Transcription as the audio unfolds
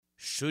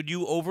Should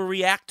you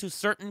overreact to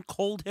certain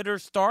cold hitter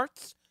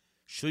starts?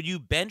 Should you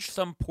bench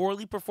some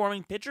poorly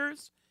performing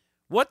pitchers?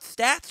 What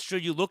stats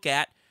should you look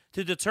at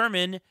to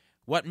determine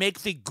what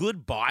makes a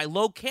good buy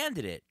low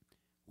candidate?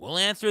 We'll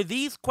answer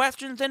these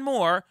questions and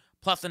more,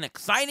 plus an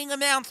exciting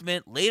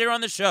announcement later on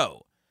the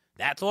show.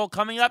 That's all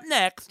coming up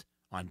next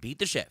on Beat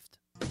the Shift.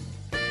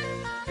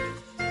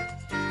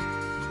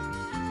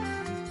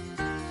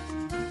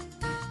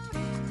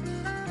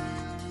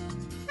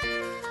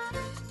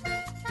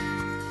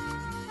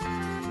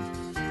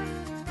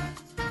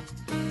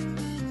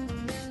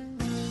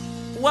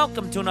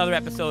 Welcome to another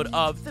episode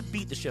of the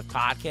Beat the Shift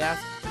podcast.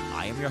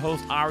 I am your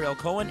host, Ariel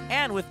Cohen,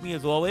 and with me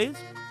as always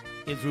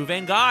is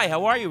Ruvain Guy.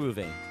 How are you,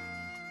 Ruvain?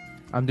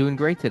 I'm doing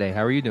great today.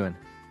 How are you doing?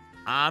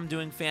 I'm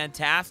doing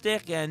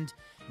fantastic and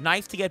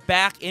nice to get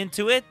back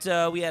into it.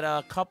 We had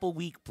a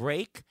couple-week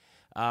break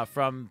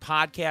from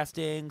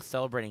podcasting,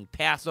 celebrating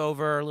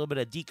Passover, a little bit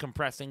of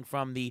decompressing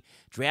from the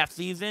draft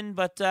season.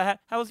 But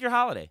how was your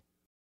holiday?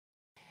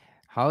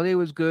 Holiday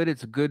was good.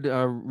 It's a good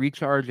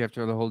recharge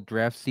after the whole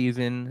draft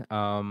season.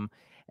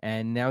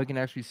 And now we can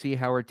actually see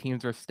how our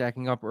teams are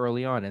stacking up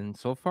early on. And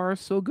so far,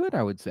 so good,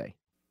 I would say.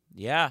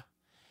 Yeah.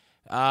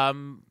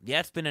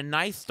 It's been a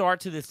nice start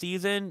to the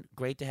season.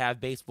 Great to have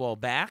baseball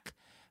back.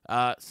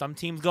 Some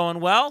teams going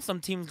well,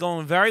 some teams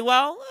going very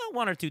well.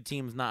 One or two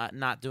teams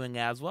not doing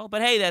as well.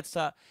 But hey, that's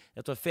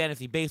what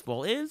fantasy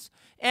baseball is.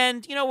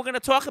 And we're going to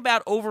talk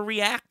about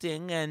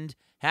overreacting and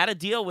how to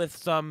deal with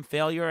some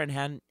failure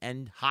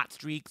and hot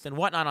streaks and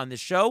whatnot on this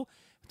show.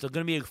 It's going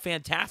to be a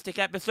fantastic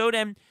episode.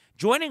 And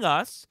joining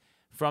us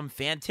from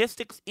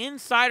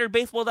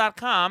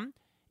FantisticsInsiderBaseball.com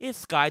is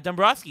Sky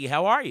Dombroske.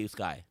 How are you,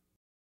 Sky?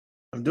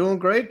 I'm doing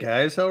great,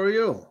 guys. How are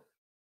you?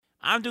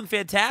 I'm doing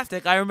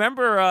fantastic. I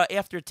remember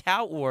after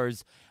Tout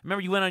Wars,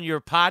 you went on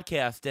your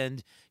podcast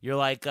and you're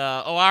like,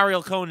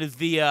 Ariel Cohen is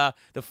the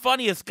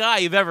funniest guy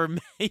you've ever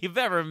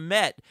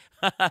met.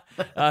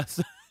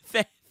 So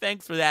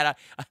thanks for that.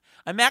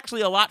 I'm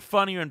actually a lot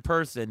funnier in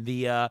person.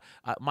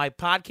 My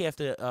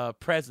podcast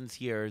presence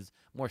here is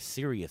more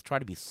serious. Try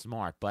to be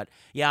smart, but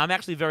yeah, I'm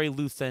actually very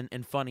loose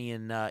and funny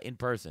in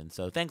person.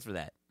 So thanks for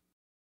that.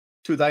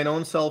 To thine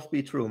own self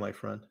be true, my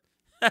friend.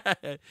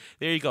 There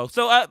you go.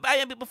 So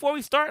before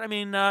we start,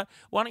 why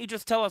don't you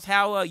just tell us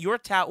how your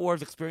Tout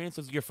Wars experience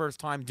was, your first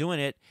time doing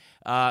it,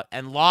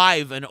 and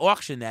live, an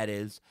auction that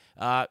is.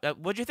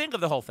 What'd you think of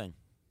the whole thing?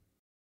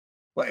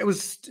 Well, it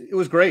was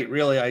great,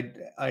 really.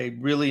 I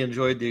really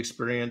enjoyed the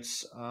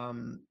experience.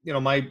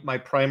 My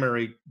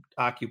primary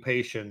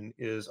occupation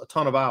is a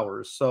ton of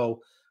hours.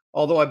 So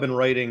although I've been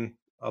writing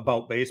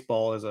about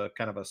baseball as a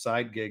kind of a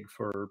side gig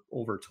for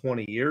over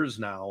 20 years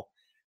now,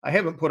 I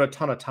haven't put a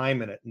ton of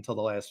time in it until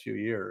the last few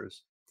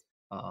years.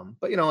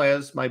 But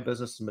as my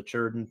business has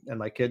matured and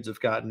my kids have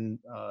gotten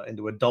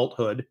into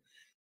adulthood,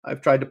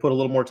 I've tried to put a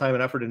little more time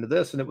and effort into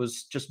this. And it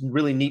was just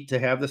really neat to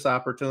have this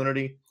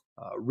opportunity.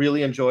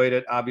 Really enjoyed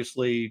it.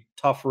 Obviously,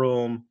 tough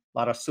room, a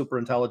lot of super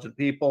intelligent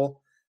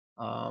people.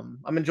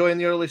 I'm enjoying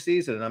the early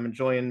season, and I'm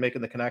enjoying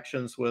making the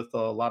connections with a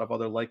lot of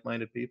other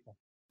like-minded people.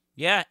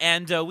 Yeah,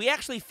 and we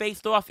actually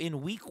faced off in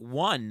week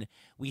 1.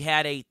 We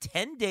had a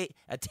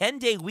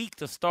 10-day week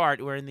to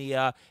start. We're in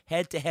the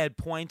head-to-head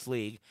points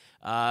league.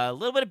 A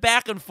little bit of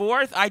back and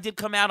forth. I did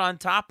come out on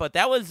top, but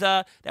that was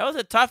a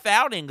tough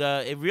outing.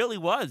 It really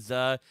was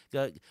a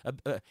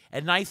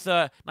nice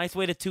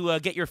way to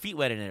get your feet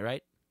wet in it,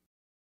 right?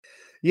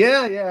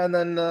 Yeah, and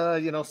then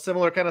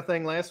similar kind of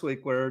thing last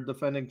week where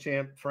defending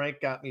champ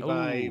Frank got me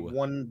by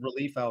one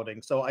relief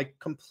outing. So I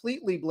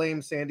completely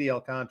blame Sandy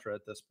Alcantara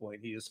at this point.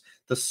 He is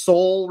the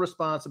sole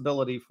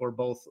responsibility for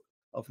both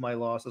of my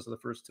losses of the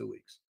first 2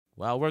 weeks.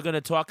 Well, we're going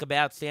to talk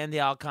about Sandy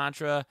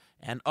Alcantara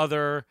and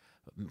other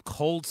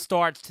cold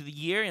starts to the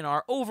year in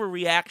our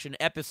overreaction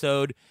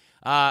episode.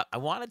 I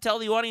want to tell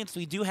the audience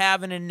we do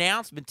have an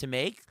announcement to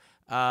make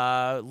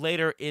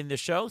later in the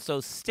show,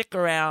 so stick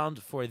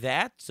around for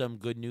that. Some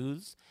good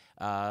news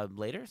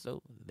later,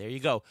 so there you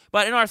go.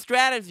 But in our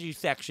strategy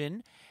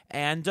section,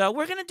 and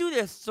we're going to do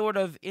this sort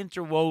of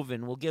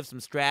interwoven. We'll give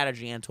some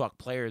strategy and talk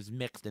players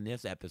mixed in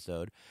this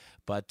episode.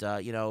 But,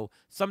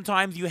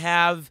 sometimes you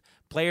have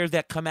players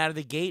that come out of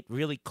the gate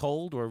really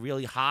cold or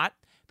really hot.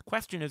 The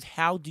question is,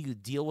 how do you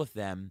deal with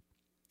them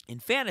in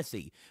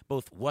fantasy?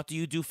 Both what do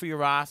you do for your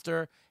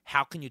roster?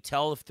 How can you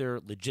tell if they're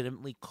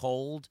legitimately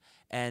cold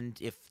and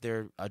if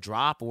they're a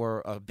drop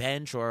or a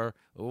bench or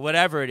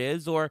whatever it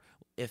is, or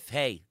if,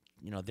 hey,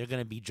 they're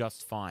going to be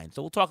just fine.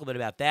 So we'll talk a bit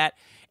about that.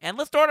 And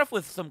let's start off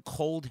with some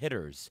cold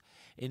hitters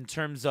in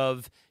terms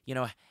of,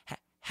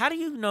 how do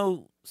you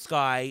know,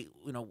 Sky,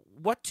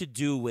 what to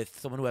do with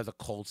someone who has a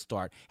cold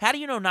start? How do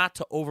you know not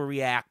to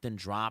overreact and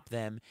drop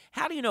them?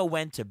 How do you know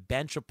when to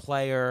bench a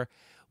player?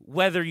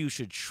 Whether you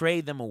should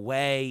trade them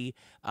away?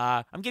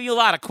 I'm giving you a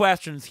lot of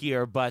questions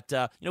here, but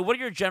what are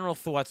your general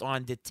thoughts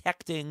on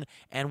detecting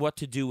and what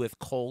to do with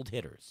cold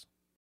hitters?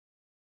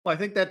 Well, I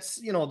think that's,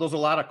 those are a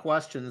lot of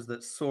questions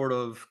that sort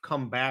of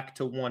come back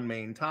to one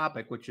main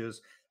topic, which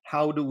is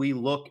how do we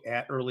look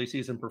at early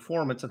season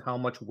performance and how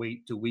much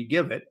weight do we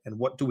give it and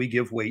what do we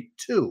give weight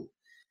to?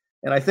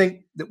 And I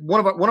think that one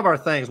of our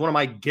things, one of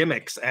my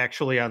gimmicks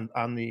actually on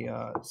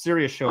the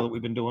Sirius show that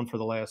we've been doing for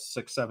the last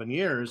 6-7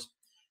 years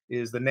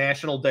is the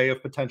National Day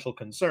of Potential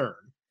Concern.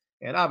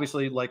 And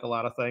obviously, like a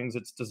lot of things,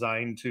 it's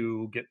designed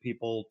to get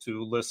people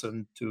to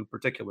listen to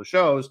particular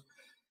shows.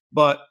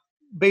 But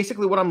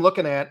basically, what I'm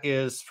looking at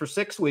is for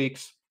 6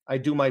 weeks, I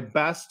do my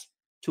best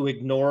to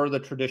ignore the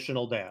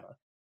traditional data.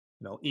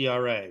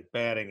 ERA,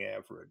 batting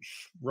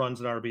average, runs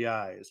and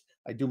RBIs.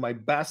 I do my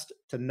best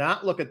to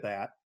not look at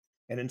that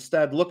and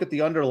instead look at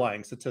the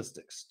underlying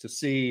statistics to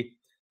see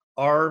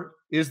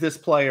is this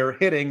player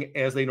hitting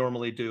as they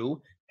normally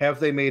do? Have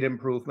they made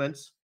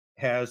improvements?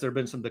 Has there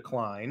been some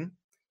decline?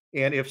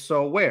 And if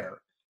so,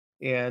 where?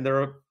 And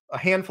there are a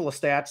handful of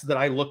stats that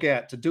I look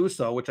at to do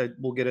so, which I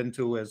will get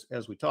into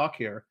as we talk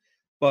here.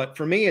 But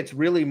for me, it's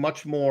really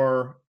much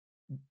more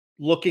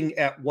looking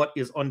at what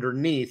is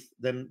underneath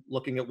than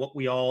looking at what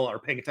we all are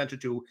paying attention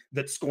to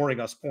that's scoring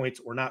us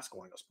points or not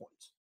scoring us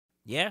points.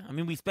 Yeah, I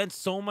mean, we spent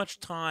so much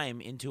time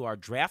into our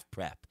draft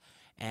prep,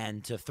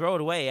 and to throw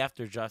it away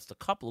after just a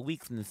couple of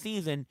weeks in the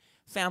season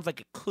sounds like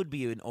it could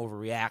be an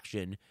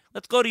overreaction.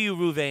 Let's go to you,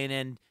 Ruvain,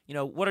 and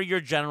what are your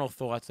general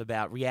thoughts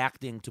about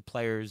reacting to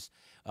players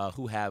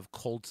who have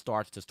cold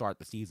starts to start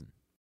the season?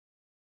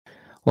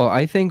 Well,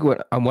 I think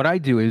what I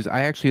do is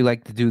I actually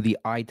like to do the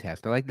eye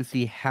test. I like to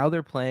see how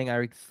they're playing.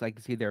 I like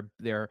to see their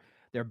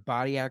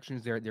body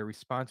actions, their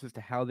responses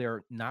to how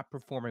they're not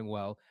performing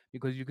well,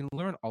 because you can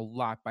learn a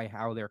lot by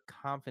how their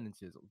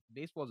confidence is.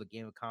 Baseball is a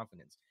game of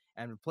confidence,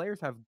 and if players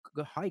have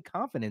high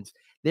confidence,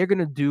 they're going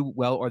to do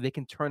well, or they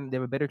have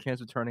a better chance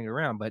of turning it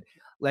around. But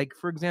like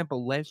for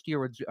example, last year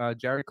with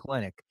Jared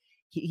Kalenic.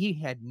 He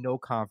had no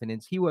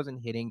confidence. He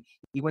wasn't hitting.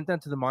 He went down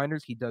to the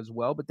minors. He does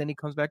well, but then he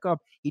comes back up.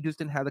 He just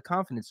didn't have the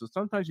confidence. So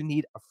sometimes you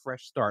need a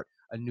fresh start,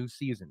 a new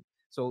season.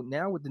 So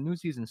now with the new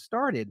season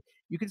started,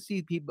 you can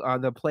see people,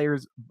 the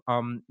players,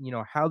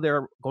 how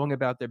they're going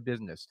about their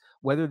business,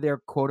 whether they're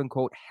quote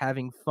unquote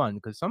having fun,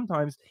 because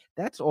sometimes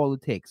that's all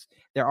it takes.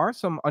 There are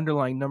some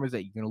underlying numbers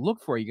that you're going to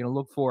look for. You're going to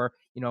look for,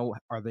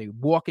 are they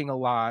walking a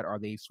lot? Are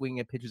they swinging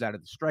at pitches out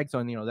of the strike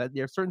zone? That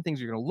there are certain things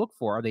you're going to look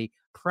for. Are they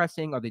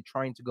pressing? Are they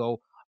trying to go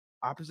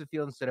opposite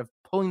field instead of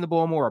pulling the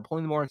ball more, or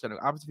pulling the more instead of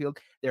opposite field?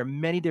 There are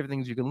many different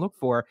things you can look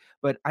for,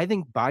 but I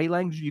think body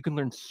language, you can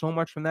learn so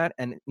much from that,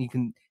 and you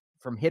can,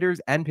 from hitters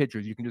and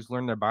pitchers, you can just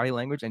learn their body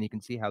language and you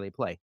can see how they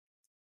play.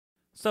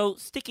 So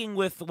sticking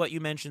with what you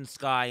mentioned,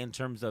 Sky, in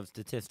terms of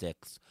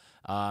statistics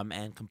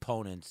and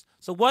components,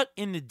 so what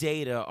in the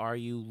data are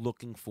you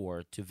looking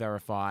for to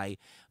verify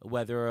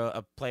whether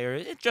a player,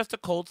 it's just a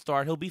cold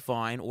start, he'll be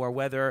fine, or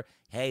whether,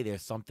 hey,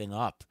 there's something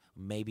up,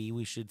 maybe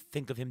we should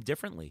think of him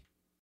differently?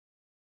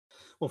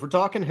 Well, if we're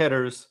talking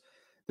hitters,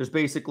 there's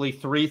basically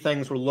three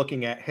things we're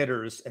looking at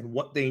hitters and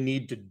what they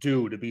need to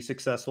do to be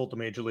successful at the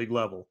major league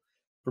level.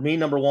 For me,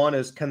 number one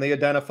is, can they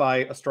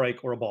identify a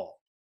strike or a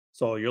ball?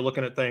 So you're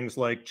looking at things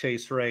like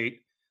chase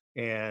rate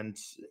and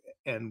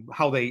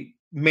how they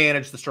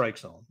manage the strike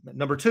zone.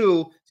 Number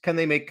two, can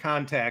they make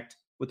contact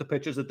with the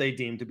pitches that they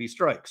deem to be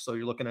strikes? So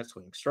you're looking at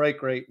swing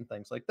strike rate and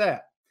things like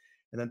that.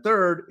 And then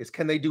third is,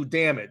 can they do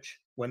damage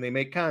when they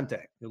make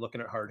contact? You're looking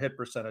at hard hit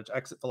percentage,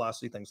 exit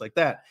velocity, things like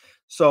that.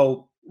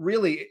 So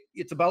really,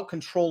 it's about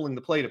controlling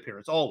the plate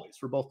appearance always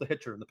for both the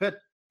hitter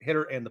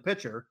and the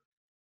pitcher.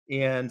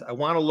 And I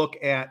want to look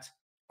at,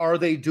 are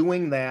they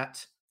doing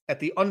that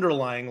at the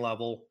underlying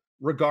level,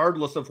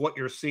 regardless of what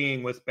you're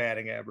seeing with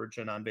batting average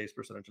and on base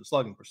percentage and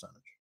slugging percentage?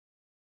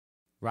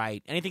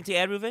 Right. Anything to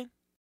add, Ruve?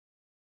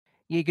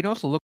 Yeah, you can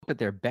also look at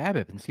their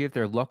BABIP and see if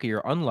they're lucky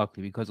or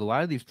unlucky, because a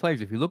lot of these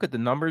players, if you look at the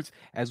numbers,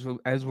 as we're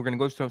going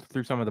to go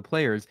through some of the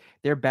players,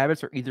 their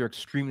BABIPs are either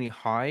extremely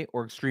high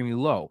or extremely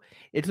low.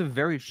 It's a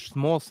very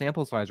small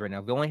sample size right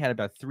now. They only had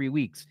about 3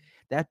 weeks.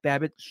 That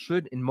BABIP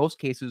should, in most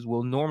cases,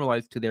 will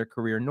normalize to their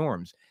career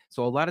norms.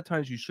 So a lot of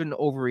times you shouldn't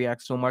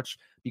overreact so much,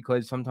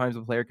 because sometimes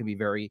a player can be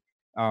very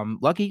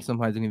lucky,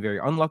 sometimes it can be very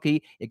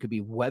unlucky. It could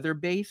be weather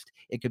based.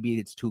 It could be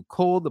it's too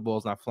cold, the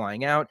ball's not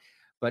flying out.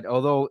 But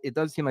although it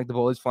does seem like the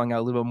ball is flying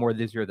out a little bit more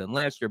this year than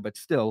last year, but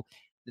still,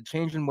 the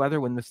change in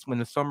weather when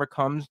the summer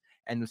comes,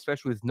 and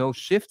especially with no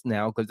shift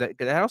now, because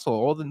that also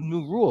all the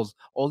new rules,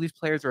 all these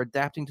players are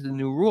adapting to the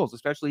new rules.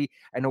 Especially,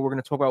 I know we're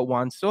going to talk about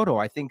Juan Soto.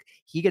 I think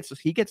he gets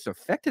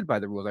affected by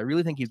the rules. I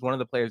really think he's one of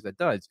the players that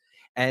does,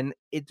 and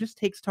it just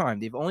takes time.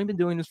 They've only been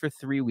doing this for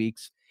 3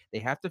 weeks. They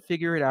have to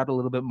figure it out a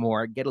little bit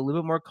more, get a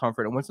little bit more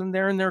comfort, and once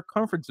they're in their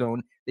comfort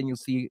zone, then you'll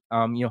see,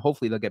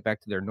 hopefully they'll get back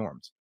to their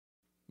norms.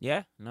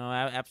 Yeah, no,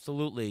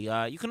 absolutely.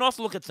 You can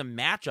also look at some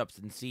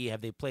matchups and see, have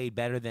they played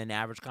better than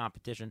average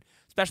competition,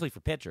 especially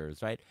for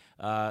pitchers, right?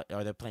 Are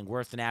they playing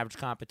worse than average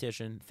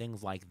competition?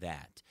 Things like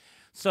that.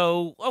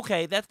 So,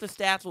 okay, that's the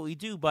stats, what we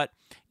do. But,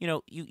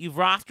 you've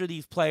rostered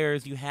these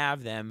players, you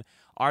have them.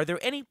 Are there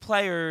any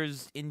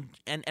players and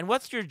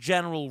what's your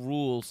general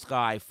rule,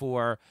 Sky,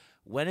 for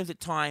when is it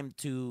time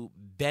to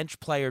bench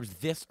players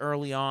this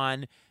early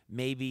on?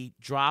 Maybe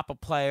drop a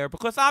player,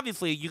 because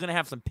obviously you're going to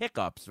have some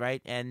pickups,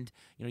 right? And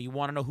you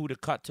want to know who to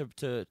cut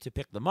to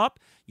pick them up.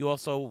 You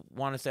also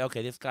want to say,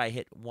 okay, this guy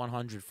hit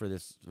 100 for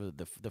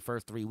the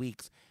first 3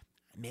 weeks.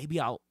 maybe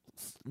I'll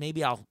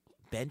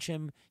bench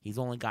him. He's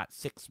only got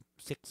six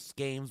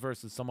games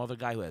versus some other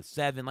guy who has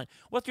 7. Like,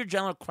 what's your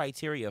general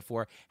criteria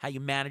for how you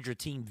manage your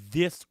team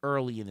this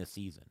early in the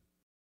season?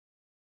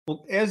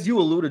 Well, as you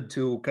alluded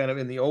to kind of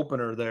in the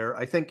opener there,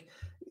 I think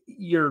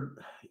you're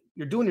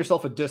doing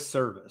yourself a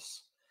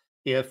disservice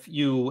if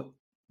you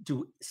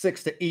do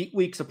 6 to 8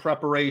 weeks of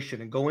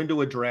preparation and go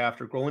into a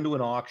draft or go into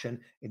an auction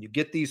and you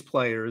get these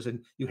players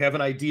and you have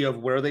an idea of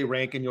where they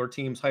rank in your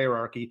team's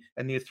hierarchy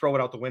and you throw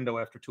it out the window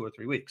after 2 or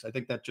 3 weeks. I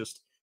think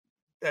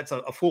that's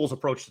a fool's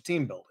approach to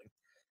team building.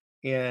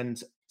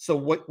 And so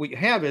what you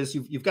have is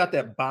you've got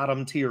that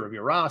bottom tier of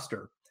your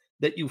roster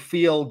that you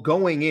feel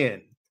going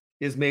in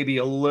is maybe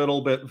a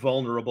little bit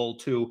vulnerable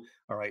to,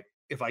 all right,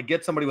 if I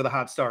get somebody with a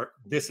hot start,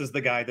 this is the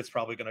guy that's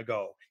probably going to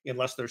go,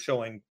 unless they're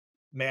showing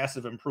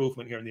massive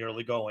improvement here in the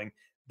early going.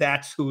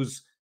 That's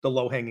who's the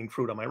low-hanging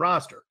fruit on my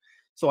roster.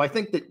 So I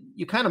think that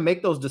you kind of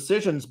make those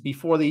decisions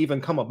before they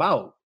even come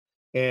about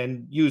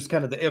and use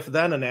kind of the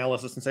if-then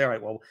analysis and say, all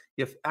right, well,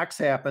 if X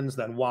happens,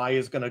 then Y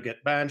is going to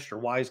get benched or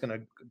Y is going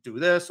to do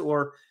this.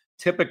 Or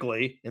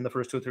typically in the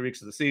first 2 or 3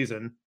 weeks of the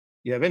season,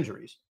 you have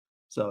injuries.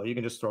 So you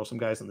can just throw some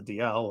guys in the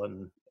DL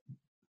and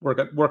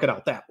work it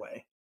out that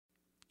way.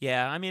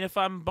 Yeah, I mean, if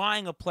I'm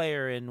buying a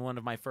player in one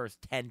of my first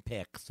 10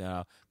 picks,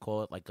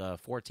 call it like a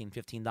 $14,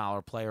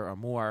 $15 player or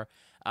more,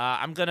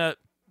 I'm going to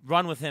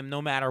run with him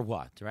no matter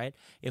what, right?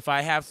 If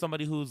I have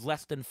somebody who's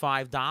less than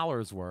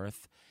 $5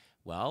 worth,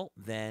 well,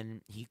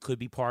 then he could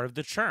be part of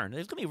the churn.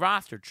 There's going to be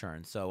roster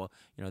churn, so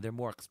they're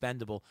more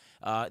expendable.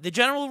 The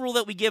general rule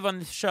that we give on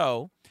this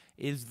show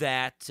is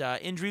that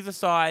injuries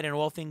aside and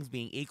all things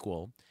being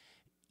equal,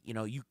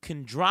 you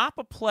can drop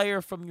a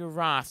player from your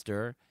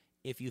roster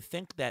if you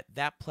think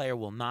that player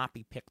will not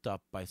be picked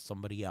up by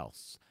somebody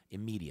else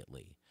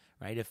immediately,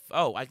 right?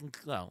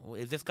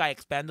 Is this guy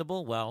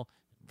expendable? Well,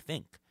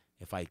 think.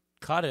 If I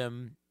cut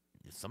him,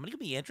 is somebody going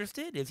to be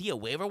interested? Is he a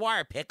waiver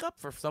wire pickup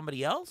for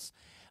somebody else?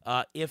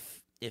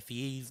 If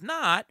he's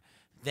not,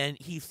 then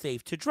he's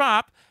safe to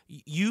drop.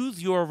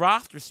 Use your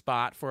roster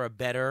spot for a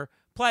better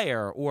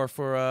player or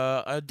for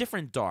a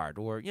different dart,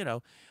 or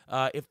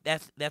if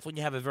that's when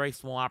you have a very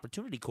small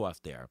opportunity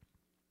cost there.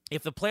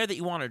 If the player that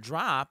you want to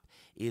drop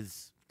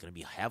is going to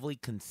be heavily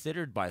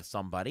considered by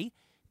somebody,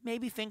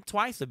 maybe think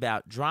twice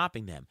about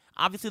dropping them.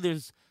 Obviously,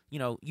 there's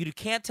you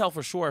can't tell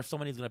for sure if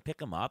somebody's going to pick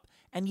them up.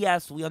 And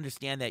yes, we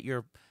understand that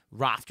your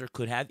roster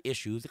could have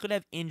issues. It could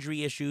have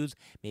injury issues.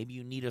 Maybe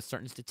you need a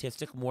certain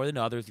statistic more than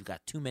others. You've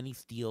got too many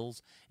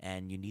steals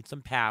and you need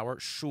some power.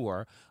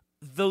 Sure.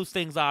 Those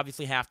things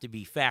obviously have to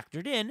be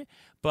factored in.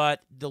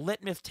 But the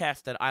litmus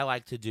test that I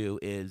like to do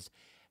is,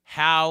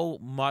 how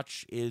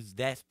much is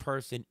that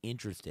person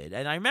interested?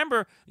 And I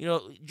remember,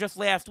 just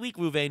last week,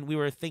 Ruvain, we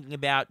were thinking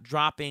about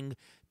dropping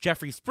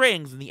Jeffrey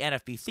Springs in the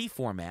NFBC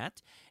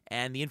format.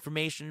 And the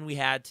information we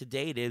had to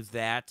date is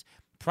that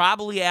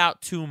probably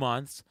out 2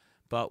 months,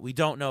 but we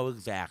don't know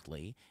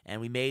exactly.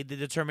 And we made the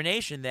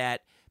determination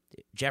that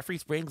Jeffrey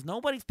Springs,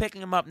 nobody's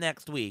picking him up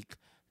next week,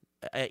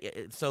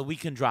 so we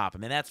can drop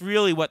him. And that's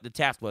really what the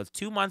test was.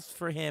 2 months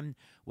for him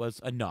was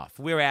enough.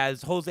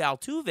 Whereas Jose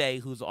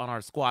Altuve, who's on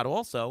our squad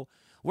also,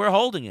 we're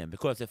holding him,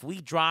 because if we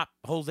drop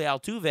Jose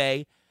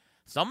Altuve,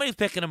 somebody's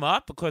picking him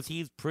up because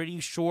he's pretty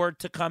sure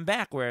to come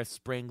back, whereas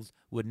Springs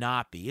would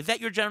not be. Is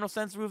that your general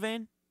sense,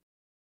 Ruvain?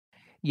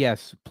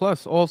 Yes.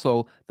 Plus,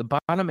 also, the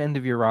bottom end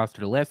of your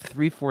roster, the last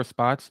 3-4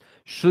 spots,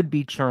 should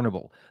be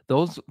churnable.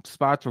 Those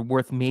spots are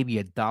worth maybe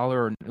 $1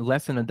 or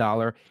less than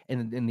 $1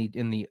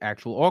 in the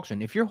actual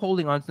auction. If you're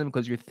holding on to them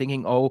because you're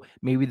thinking, oh,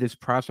 maybe this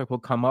prospect will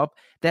come up,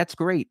 that's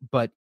great.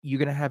 But you're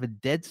going to have a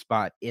dead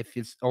spot if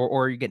it's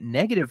or you get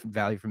negative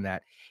value from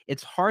that.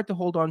 It's hard to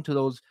hold on to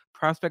those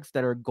prospects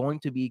that are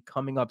going to be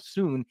coming up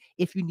soon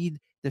if you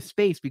need the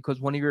space because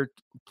one of your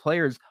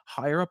players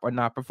higher up are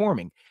not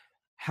performing.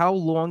 How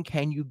long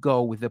can you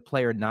go with a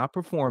player not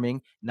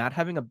performing, not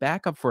having a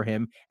backup for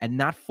him, and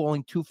not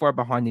falling too far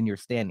behind in your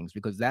standings?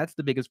 Because that's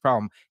the biggest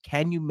problem.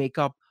 Can you make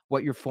up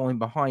what you're falling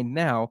behind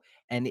now?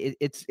 And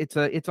it's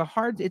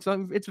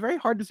a very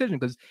hard decision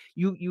because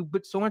you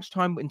put so much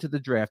time into the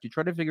draft. You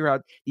try to figure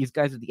out these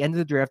guys at the end of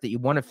the draft that you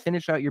want to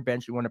finish out your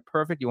bench. You want a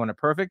perfect,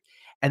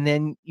 and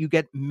then you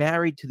get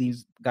married to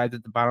these guys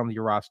at the bottom of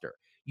your roster.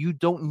 You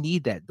don't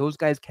need that. Those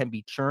guys can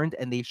be churned,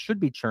 and they should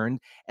be churned.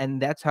 And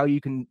that's how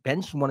you can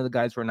bench one of the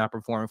guys who are not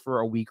performing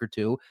for a week or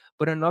two,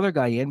 put another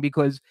guy in,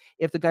 because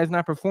if the guy's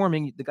not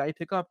performing, the guy you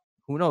pick up,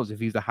 who knows? If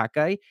he's a hot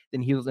guy,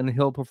 then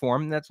he'll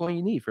perform, and that's all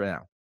you need for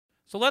now.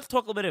 So let's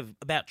talk a little bit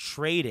about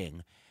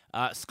trading.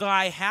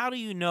 Sky, how do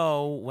you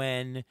know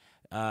when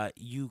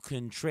you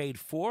can trade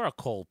for a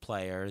cold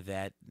player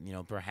that,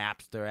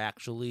 perhaps they're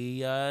actually,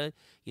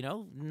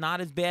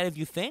 not as bad as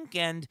you think,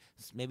 and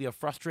maybe a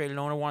frustrated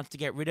owner wants to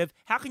get rid of?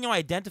 How can you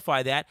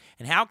identify that?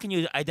 And how can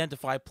you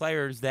identify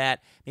players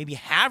that maybe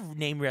have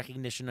name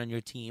recognition on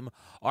your team,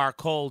 are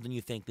cold, and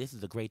you think this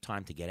is a great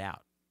time to get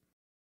out?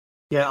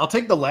 Yeah, I'll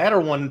take the latter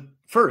one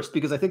first,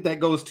 because I think that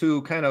goes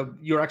to kind of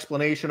your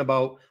explanation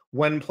about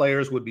when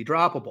players would be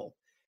droppable.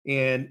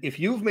 And if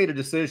you've made a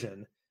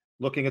decision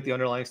looking at the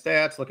underlying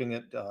stats, looking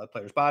at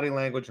players' body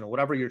language,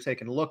 whatever you're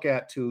taking a look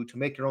at to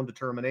make your own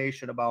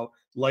determination about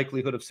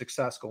likelihood of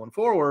success going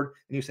forward.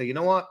 And you say, you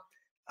know what,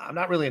 I'm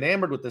not really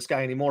enamored with this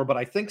guy anymore, but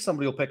I think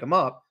somebody will pick him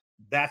up.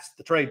 That's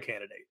the trade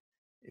candidate.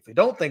 If you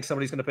don't think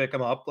somebody's going to pick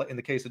him up, in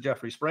the case of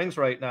Jeffrey Springs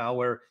right now,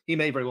 where he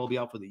may very well be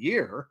out for the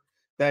year,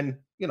 then,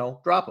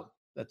 drop him.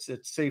 It's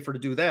safer to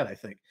do that, I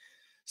think.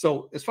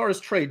 So as far as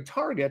trade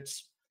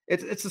targets,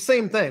 it's the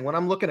same thing. When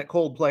I'm looking at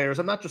cold players,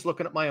 I'm not just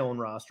looking at my own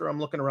roster. I'm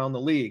looking around the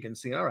league and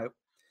seeing, all right,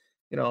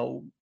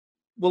 we'll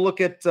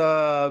look at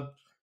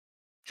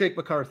Jake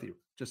McCarthy,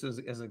 just as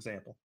an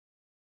example.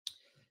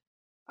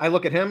 I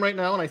look at him right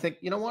now and I think,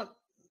 you know what?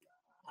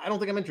 I don't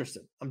think I'm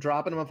interested. I'm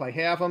dropping him if I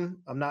have him.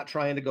 I'm not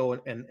trying to go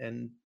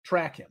and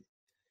track him.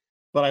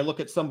 But I look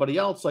at somebody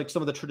else, like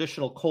some of the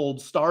traditional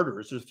cold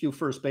starters. There's a few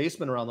first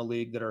basemen around the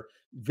league that are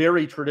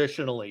very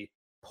traditionally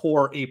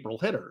poor April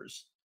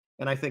hitters.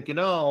 And I think,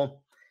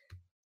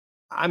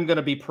 I'm going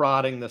to be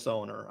prodding this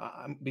owner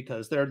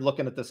because they're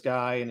looking at this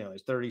guy and,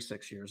 he's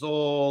 36 years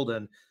old.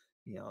 And,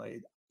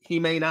 he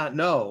may not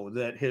know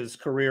that his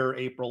career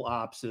April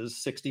ops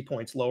is 60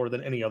 points lower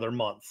than any other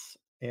month.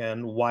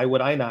 And why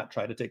would I not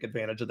try to take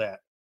advantage of that?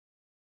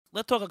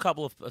 Let's talk a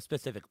couple of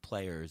specific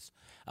players.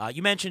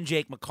 You mentioned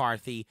Jake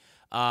McCarthy.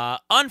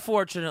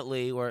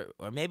 Unfortunately, or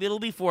maybe it'll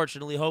be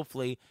fortunately,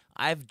 hopefully,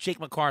 I have Jake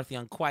McCarthy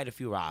on quite a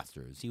few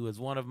rosters. He was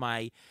one of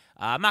my,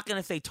 I'm not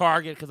going to say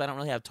target because I don't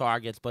really have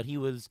targets, but he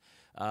was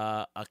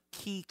a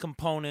key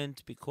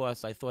component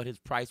because I thought his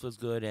price was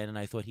good and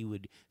I thought he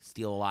would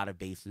steal a lot of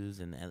bases,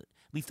 and at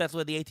least that's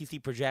what the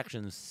ATC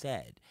projections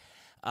said.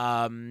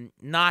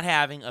 Not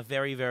having a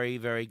very, very,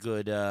 very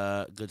good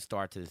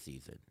start to the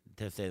season,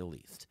 to say the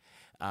least.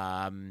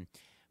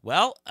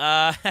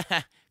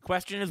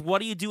 Question is,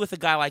 what do you do with a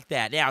guy like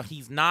that? Now,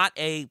 he's not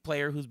a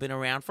player who's been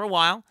around for a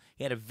while.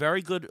 He had a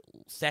very good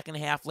second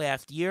half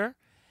last year.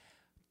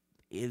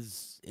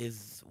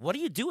 What do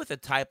you do with a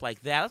type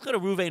like that? Let's go to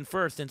Ruvain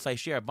first, since I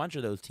share a bunch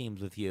of those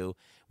teams with you.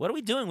 What are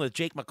we doing with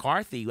Jake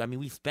McCarthy? I mean,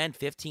 we spent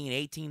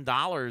 $15,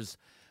 $18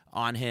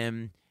 on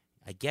him.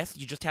 I guess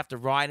you just have to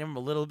ride him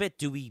a little bit.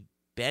 Do we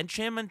bench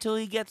him until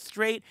he gets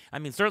straight? I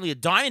mean, certainly the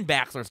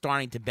Diamondbacks are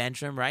starting to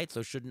bench him, right?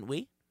 So shouldn't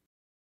we?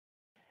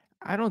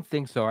 I don't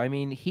think so. I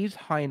mean, he's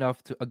high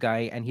enough to a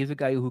guy, and he's a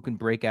guy who can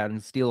break out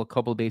and steal a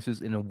couple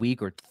bases in a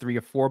week or 3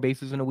 or 4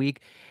 bases in a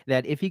week,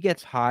 that if he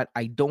gets hot,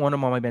 I don't want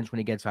him on my bench when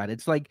he gets hot.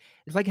 It's like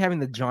having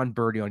the John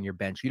Birdie on your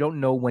bench. You don't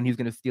know when he's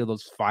going to steal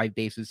those 5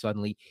 bases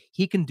suddenly.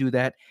 He can do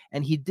that,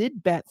 and he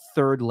did bat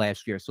third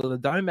last year, so the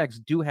Diamondbacks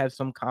do have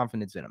some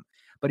confidence in him.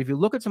 But if you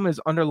look at some of his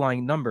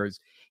underlying numbers,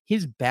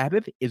 his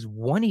BABIP is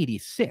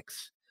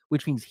 186,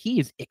 which means he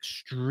is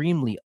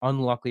extremely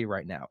unlucky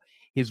right now.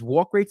 His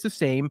walk rate's the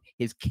same.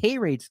 His K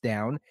rate's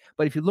down.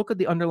 But if you look at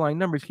the underlying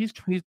numbers, he's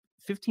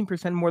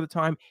 15% more of the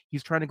time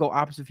he's trying to go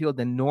opposite field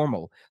than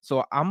normal.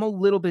 So I'm a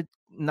little bit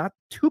not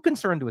too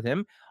concerned with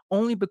him,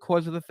 only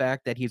because of the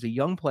fact that he's a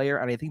young player,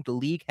 and I think the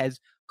league has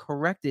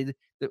corrected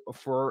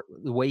for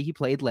the way he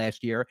played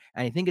last year,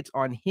 and I think it's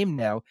on him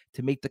now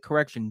to make the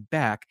correction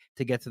back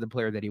to get to the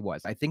player that he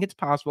was. I think it's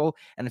possible,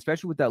 and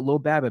especially with that low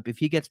BABIP, if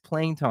he gets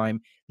playing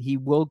time, he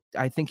will.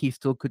 I think he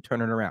still could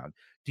turn it around.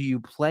 Do you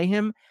play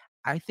him?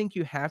 I think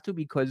you have to,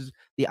 because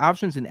the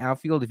options in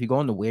outfield, if you go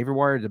on the waiver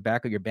wire to the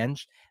back of your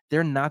bench,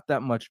 they're not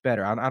that much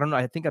better. I don't know.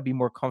 I think I'd be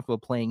more comfortable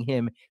playing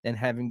him than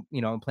having,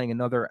 playing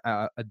another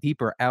a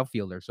deeper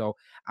outfielder. So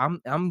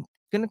I'm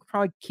gonna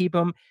probably keep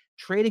him.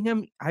 Trading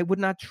him, I would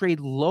not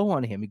trade low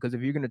on him, because if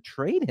you're going to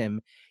trade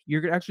him,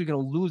 you're actually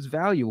going to lose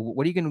value.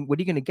 What are you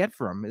going to get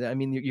for him? I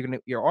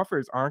mean, your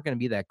offers aren't going to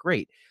be that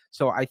great.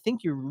 So I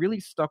think you're really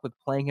stuck with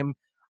playing him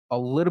a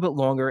little bit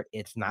longer.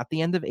 It's not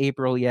the end of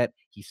April yet.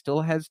 He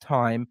still has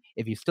time.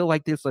 If you still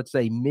like this, let's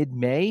say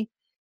mid-May,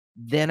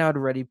 then I'd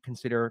already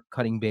consider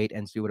cutting bait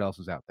and see what else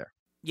is out there.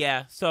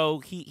 Yeah, so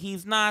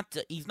he's not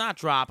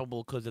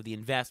droppable because of the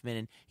investment,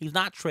 and he's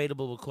not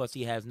tradable because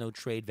he has no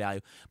trade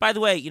value. By the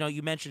way,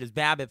 you mentioned his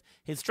BABIP.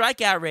 His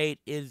strikeout rate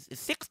is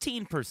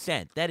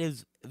 16%. That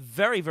is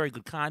very, very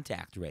good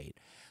contact rate.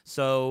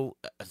 So,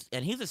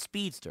 and he's a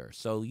speedster.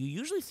 So you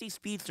usually see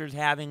speedsters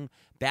having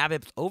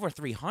BABIPs over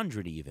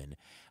 300 even.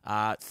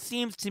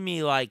 Seems to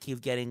me like he's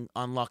getting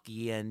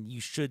unlucky, and you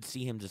should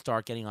see him to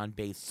start getting on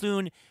base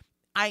soon.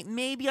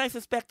 I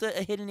suspect a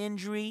hidden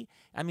injury.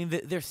 I mean,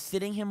 they're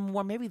sitting him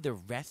more. Maybe they're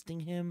resting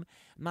him.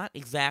 I'm not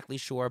exactly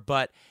sure.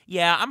 But,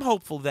 yeah, I'm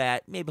hopeful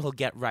that maybe he'll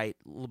get right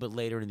a little bit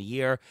later in the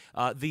year.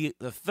 The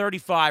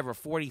 35 or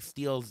 40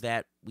 steals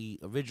that we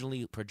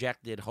originally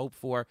projected, hoped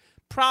for,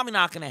 probably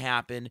not going to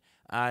happen.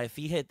 If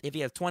he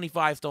has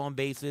 25 stolen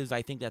bases,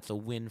 I think that's a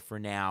win for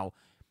now.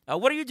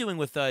 What are you doing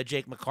with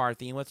Jake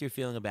McCarthy, and what's your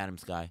feeling about him,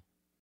 Sky?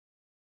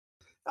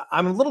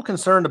 I'm a little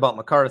concerned about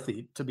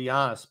McCarthy, to be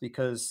honest,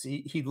 because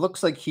he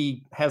looks like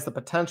he has the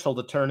potential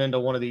to turn into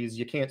one of these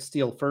you can't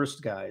steal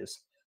first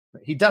guys.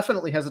 He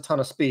definitely has a ton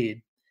of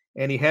speed,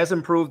 and he has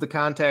improved the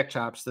contact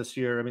chops this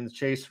year. I mean, the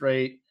chase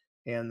rate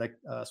and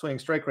the swinging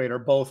strike rate are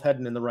both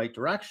heading in the right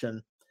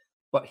direction,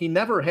 but he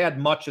never had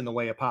much in the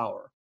way of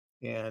power.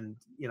 And,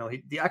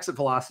 the exit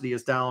velocity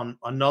is down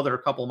another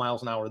couple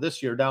miles an hour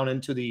this year, down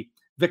into the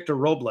Victor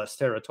Robles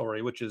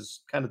territory, which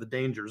is kind of the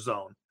danger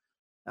zone.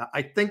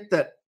 I think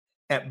that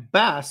at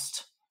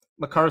best,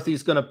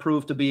 McCarthy's going to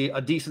prove to be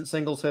a decent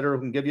singles hitter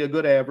who can give you a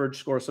good average,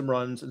 score some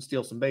runs, and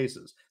steal some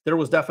bases. There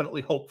was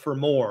definitely hope for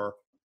more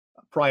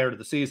prior to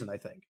the season, I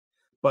think.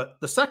 But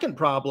the second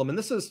problem, and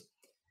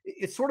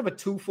it's sort of a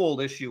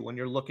twofold issue when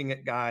you're looking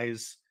at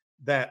guys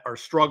that are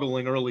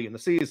struggling early in the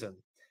season.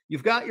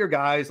 You've got your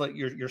guys like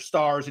your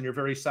stars and your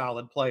very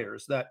solid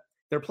players that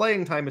their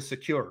playing time is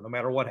secure no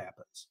matter what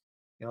happens.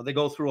 They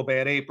go through a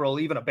bad April,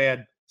 even a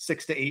bad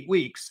 6 to 8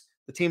 weeks.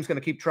 The team's going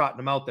to keep trotting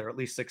them out there at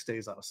least 6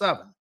 days out of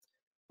 7.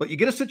 But you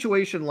get a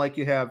situation like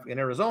you have in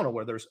Arizona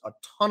where there's a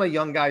ton of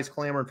young guys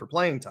clamoring for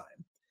playing time.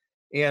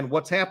 And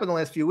what's happened the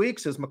last few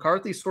weeks is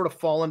McCarthy's sort of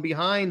fallen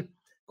behind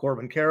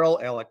Corbin Carroll,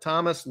 Alec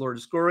Thomas,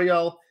 Lourdes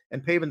Gurriel,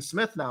 and Pavin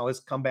Smith now has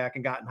come back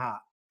and gotten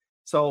hot.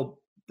 So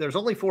there's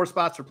only 4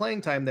 spots for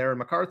playing time there. And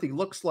McCarthy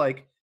looks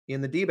like,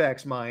 in the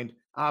D-backs' mind,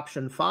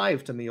 option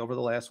 5 to me over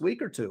the last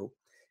week or two.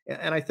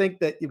 And I think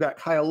that you've got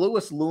Kyle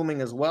Lewis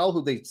looming as well,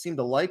 who they seem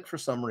to like for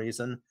some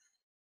reason.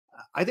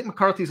 I think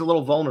McCarthy's a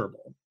little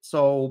vulnerable.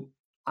 So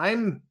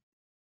I'm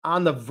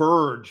on the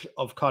verge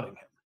of cutting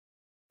him,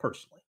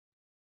 personally.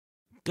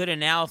 Good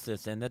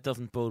analysis, and that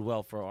doesn't bode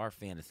well for our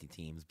fantasy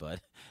teams, but,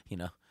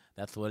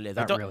 that's what it is.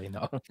 Not really,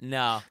 no.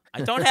 No.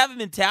 I don't have him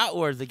in Tout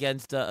Wars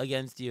against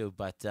you,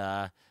 but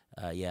yeah.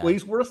 Well,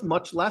 he's worth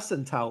much less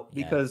in Tout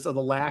because of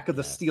the lack of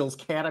the steals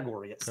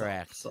category itself.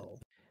 Correct. So.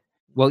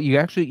 Well, you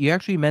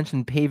actually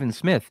mentioned Pavin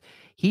Smith.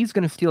 He's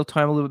going to steal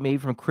time a little bit maybe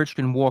from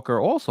Christian Walker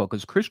also,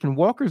 because Christian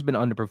Walker's been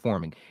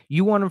underperforming.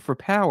 You want him for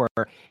power.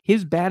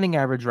 His batting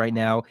average right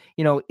now,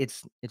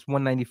 it's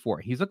 194.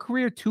 He's a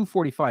career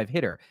 245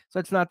 hitter, so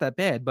it's not that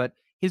bad. But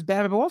his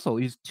BABIP also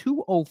is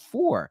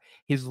 204.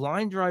 His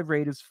line drive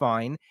rate is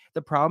fine.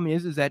 The problem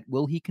is that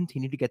will he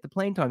continue to get the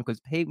playing time?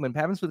 Because when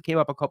Pavin Smith came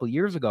up a couple of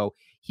years ago,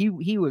 he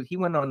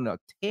went on a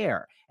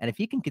tear, and if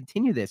he can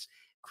continue this,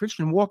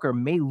 Christian Walker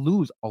may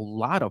lose a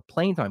lot of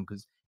playing time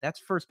because that's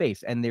first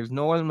base, and there's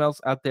no one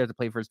else out there to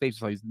play first base,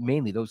 so he's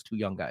mainly those 2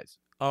 young guys.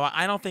 Oh,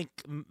 I don't think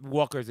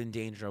Walker's in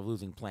danger of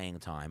losing playing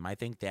time. I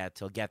think that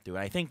he'll get through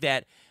it. I think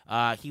that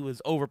he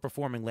was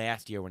overperforming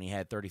last year when he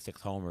had 36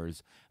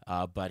 homers,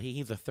 but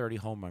he's a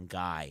 30-home run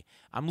guy.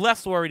 I'm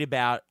much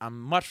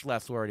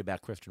less worried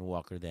about Christian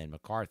Walker than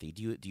McCarthy.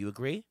 Do you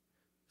agree,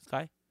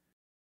 Sky?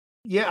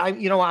 Yeah,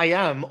 I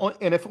am.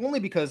 And if only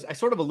because I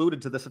sort of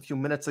alluded to this a few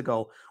minutes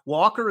ago.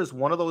 Walker is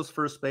one of those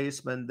first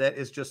basemen that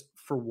is just,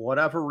 for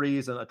whatever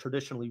reason, a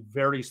traditionally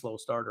very slow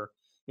starter.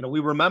 We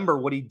remember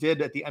what he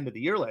did at the end of the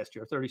year last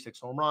year, 36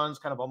 home runs,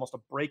 kind of almost a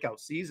breakout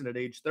season at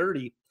age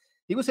 30.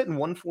 He was hitting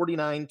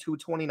 149,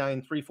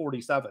 229,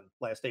 347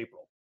 last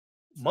April.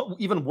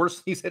 Even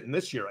worse he's hitting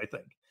this year, I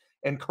think.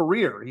 And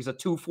career, he's a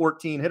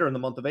 214 hitter in the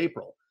month of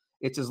April.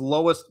 It's his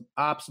lowest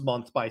ops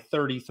month by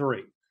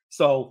 33.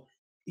 So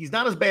he's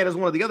not as bad as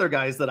one of the other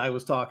guys that I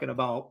was talking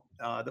about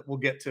that we'll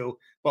get to.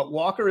 But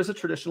Walker is a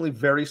traditionally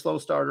very slow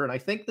starter. And I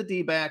think the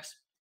D-backs,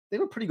 they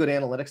have a pretty good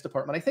analytics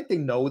department. I think they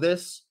know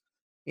this.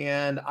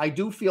 And I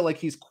do feel like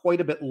he's quite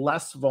a bit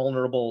less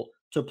vulnerable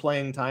to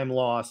playing time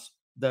loss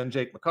than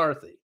Jake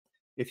McCarthy.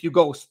 If you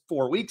go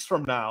 4 weeks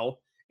from now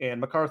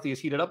and McCarthy is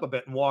heated up a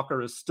bit and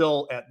Walker is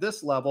still at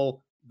this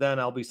level,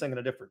 then I'll be singing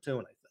a different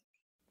tune, I think.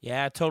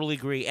 Yeah, I totally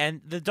agree. And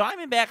the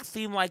Diamondbacks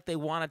seem like they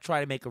want to try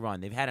to make a run.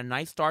 They've had a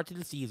nice start to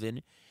the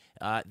season.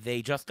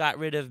 They just got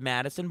rid of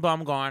Madison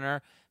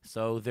Bumgarner,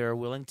 so they're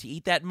willing to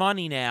eat that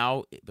money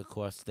now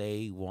because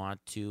they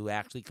want to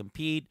actually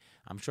compete.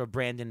 I'm sure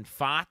Brandon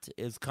Pfaadt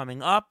is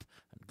coming up.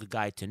 A good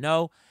guy to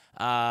know.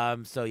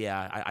 So,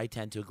 yeah, I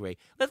tend to agree.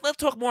 Let's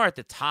talk more at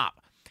the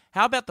top.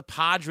 How about the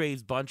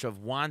Padres bunch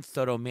of Juan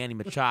Soto, Manny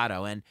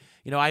Machado? And,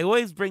 I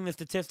always bring the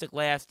statistic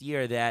last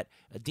year that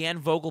Dan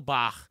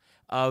Vogelbach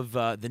of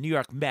the New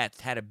York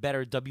Mets had a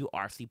better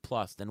WRC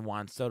plus than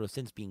Juan Soto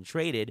since being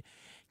traded.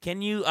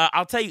 Can you?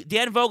 I'll tell you,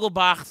 Dan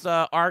Vogelbach's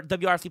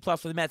WRC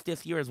plus for the Mets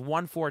this year is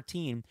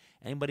 114.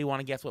 Anybody want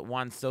to guess what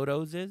Juan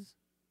Soto's is?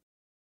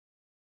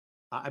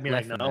 I mean,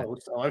 I know.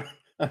 So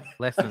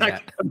Less than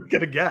that. I'm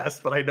gonna guess,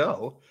 but I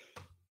know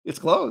it's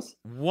close.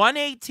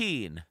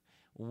 118.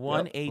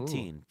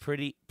 118. Yep.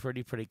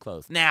 Pretty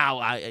close. Now,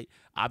 I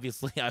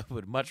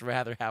would much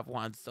rather have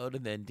Juan Soto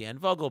than Dan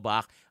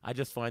Vogelbach. I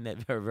just find that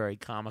very, very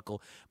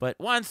comical. But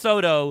Juan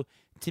Soto,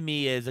 to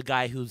me, is a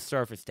guy whose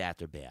surface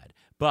stats are bad.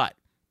 But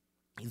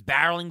he's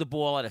barreling the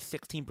ball at a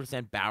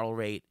 16% barrel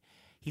rate.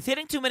 He's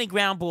hitting too many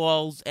ground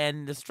balls,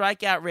 and the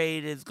strikeout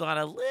rate has gone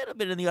a little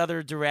bit in the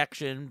other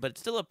direction, but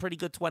it's still a pretty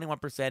good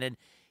 21%, and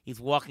he's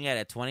walking at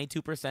a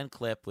 22%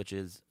 clip,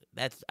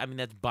 that's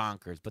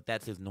bonkers, but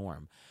that's his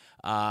norm.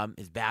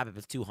 His BABIP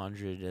is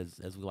 200,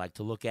 as we like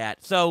to look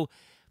at. So,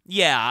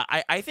 yeah,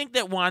 I think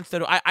that Juan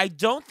Soto, I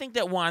don't think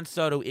that Juan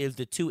Soto is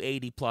the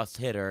 280-plus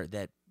hitter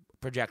that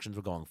projections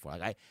were going for.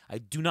 I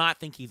do not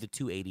think he's a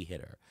 280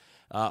 hitter.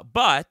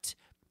 But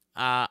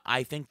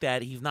I think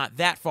that he's not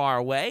that far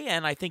away,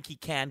 and I think he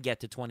can get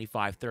to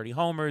 25, 30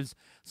 homers,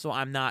 so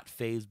I'm not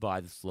fazed by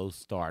the slow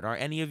start. Are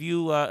any of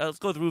you, let's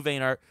go through,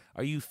 Vane, are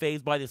you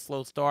fazed by the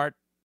slow start?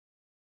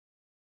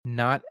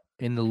 Not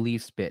in the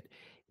least bit.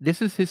 This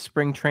is his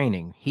spring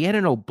training. He had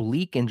an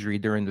oblique injury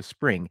during the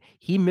spring.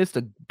 He missed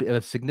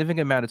a significant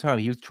amount of time.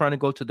 He was trying to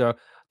go to the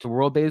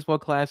World Baseball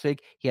Classic.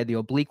 He had the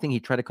oblique thing. He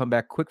tried to come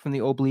back quick from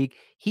the oblique.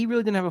 He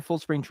really didn't have a full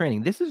spring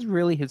training. This is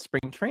really his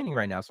spring training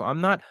right now. So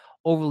I'm not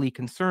overly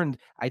concerned.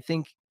 I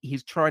think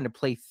he's trying to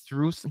play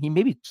through. He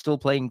may be still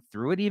playing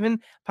through it, even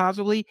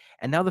possibly.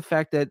 And now the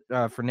fact that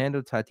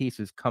Fernando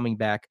Tatis is coming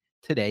back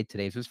today.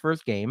 Today's his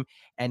first game,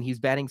 and he's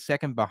batting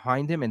second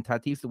behind him. And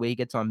Tatis, the way he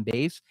gets on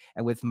base,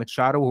 and with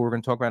Machado, who we're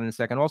going to talk about in a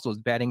second, also is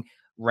batting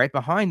right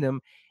behind him.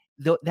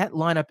 That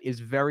lineup is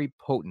very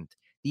potent.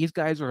 These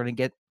guys are going to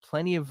get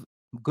plenty of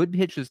good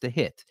pitches to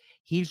hit.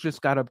 He's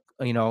just got to,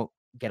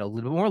 get a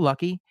little bit more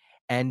lucky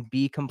and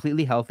be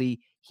completely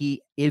healthy.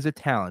 He is a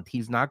talent.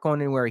 He's not going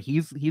anywhere.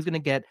 He's going to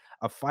get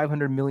a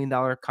 $500 million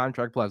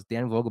contract plus.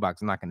 Dan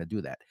Vogelbach's not going to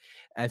do that.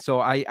 And so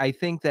I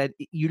think that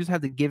you just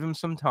have to give him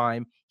some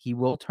time. He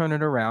will turn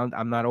it around.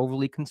 I'm not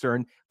overly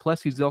concerned.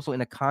 Plus, he's also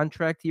in a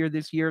contract year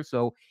this year,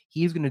 so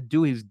he's going to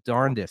do his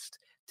darndest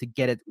to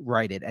get it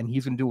righted, and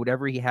he's going to do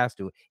whatever he has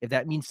to. If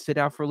that means sit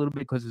out for a little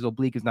bit because his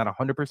oblique is not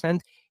 100%,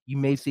 you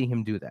may see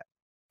him do that.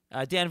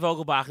 Dan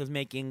Vogelbach is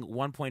making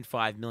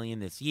 $1.5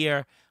 million this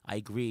year. I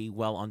agree,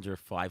 well under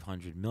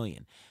 $500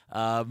 million.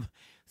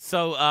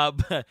 So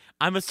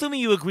I'm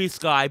assuming you agree,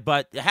 Sky,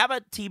 but how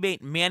about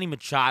teammate Manny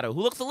Machado,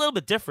 who looks a little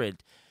bit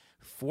different?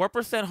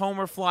 4%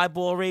 homer fly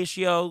ball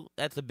ratio,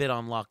 that's a bit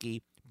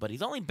unlucky, but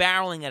he's only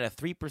barreling at a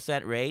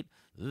 3% rate.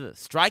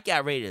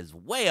 Strikeout rate is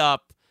way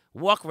up,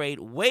 walk rate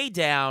way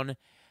down.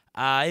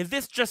 Is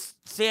this just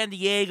San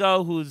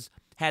Diego, who's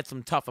had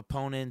some tough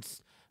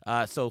opponents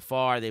so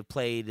far? They've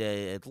played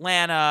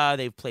Atlanta,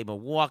 they've played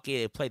Milwaukee,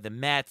 they've played the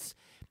Mets.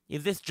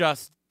 Is this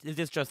just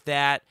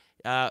that?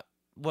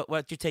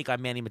 What's your take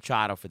on Manny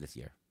Machado for this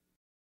year?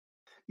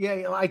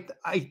 Yeah,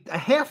 I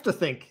have to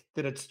think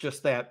that it's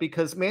just that,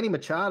 because Manny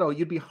Machado,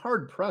 you'd be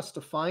hard pressed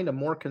to find a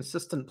more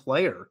consistent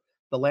player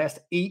the last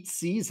 8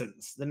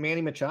 seasons than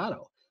Manny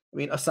Machado. I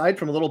mean, aside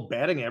from a little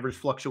batting average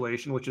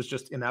fluctuation, which is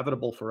just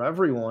inevitable for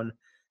everyone,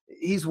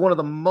 he's one of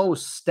the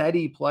most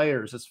steady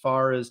players as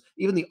far as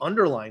even the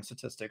underlying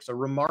statistics are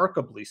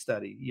remarkably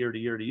steady year to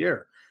year to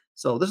year.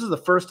 So this is the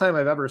first time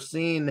I've ever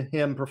seen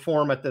him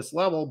perform at this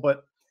level,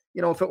 but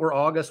if it were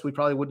August, we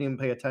probably wouldn't even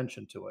pay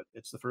attention to it.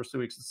 It's the first 2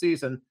 weeks of the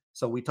season,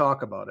 so we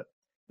talk about it.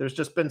 There's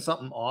just been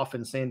something off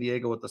in San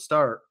Diego at the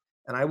start.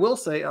 And I will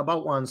say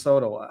about Juan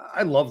Soto,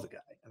 I love the guy.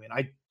 I mean,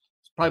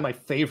 it's probably my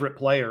favorite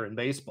player in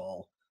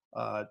baseball,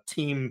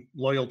 team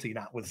loyalty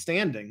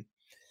notwithstanding.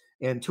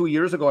 And 2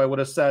 years ago, I would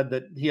have said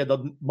that he had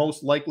the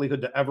most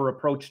likelihood to ever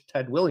approach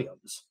Ted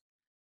Williams.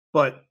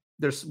 But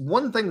there's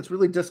one thing that's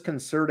really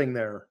disconcerting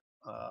there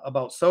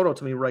about Soto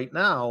to me right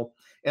now.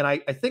 And I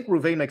think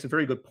Rouvet makes a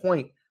very good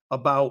point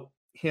about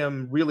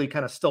him really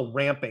kind of still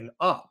ramping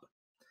up,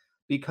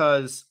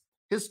 because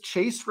his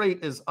chase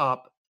rate is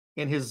up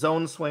and his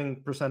zone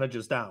swing percentage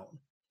is down.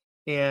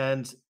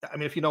 And I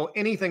mean, if you know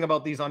anything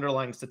about these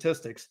underlying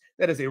statistics,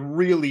 that is a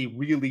really,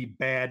 really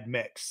bad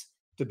mix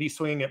to be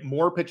swinging at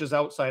more pitches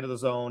outside of the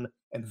zone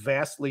and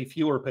vastly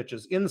fewer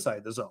pitches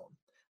inside the zone.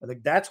 I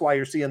think that's why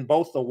you're seeing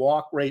both the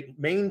walk rate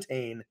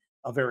maintain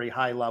a very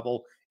high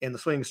level and the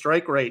swing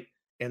strike rate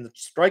and the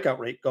strikeout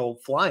rate go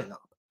flying up.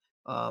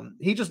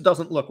 He just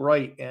doesn't look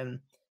right. And,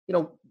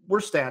 we're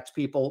stats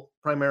people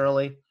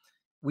primarily.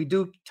 We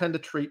do tend to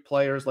treat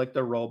players like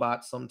they're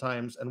robots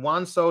sometimes. And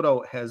Juan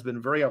Soto has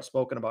been very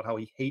outspoken about how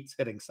he hates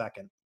hitting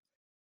second.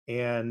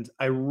 And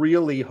I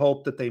really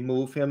hope that they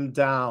move him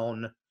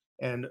down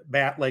and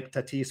bat like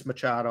Tatis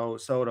Machado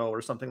Soto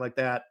or something like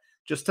that,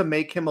 just to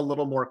make him a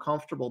little more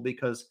comfortable,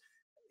 because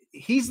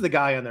he's the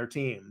guy on their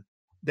team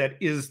that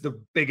is the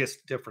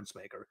biggest difference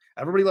maker.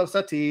 Everybody loves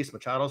Tatis.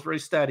 Machado's very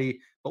steady,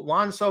 but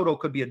Juan Soto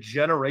could be a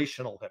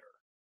generational hitter.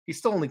 He's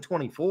still only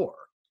 24,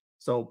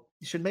 so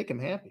you should make him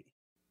happy.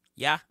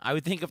 Yeah, I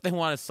would think if they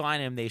want to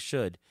sign him, they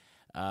should.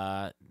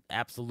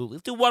 Absolutely.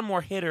 Let's do one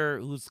more hitter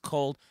who's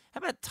cold. How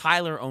about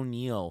Tyler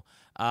O'Neill?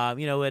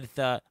 With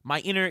my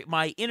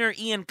inner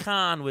Ian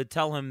Khan would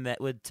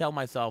tell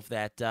myself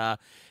that,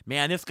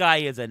 man, this guy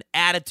is an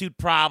attitude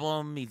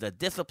problem. He's a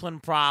discipline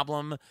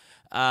problem.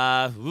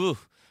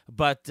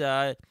 But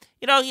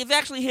he's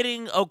actually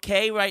hitting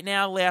okay right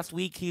now. Last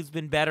week he's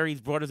been better.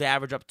 He's brought his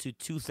average up to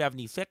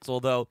 276,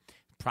 although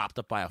propped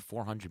up by a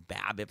 400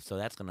 BABIP, so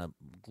that's gonna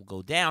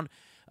go down.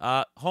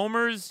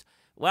 Homers,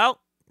 well,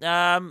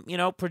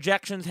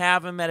 projections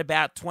have him at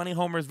about 20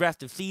 homers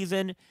rest of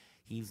season.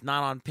 He's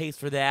not on pace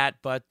for that,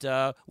 but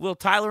will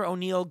Tyler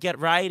O'Neill get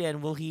right,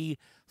 and will he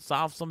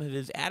solve some of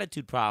his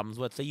attitude problems?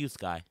 What say you,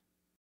 Sky?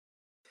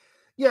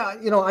 Yeah,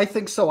 I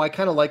think so. I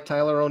kind of like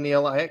Tyler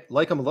O'Neill. I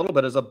like him a little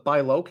bit as a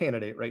buy low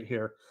candidate right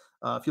here.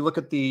 If you look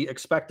at the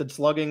expected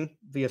slugging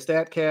via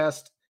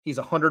StatCast, he's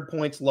 100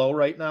 points low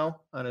right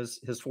now on his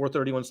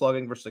 431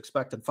 slugging versus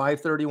expected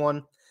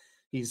 531.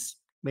 He's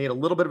made a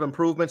little bit of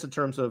improvements in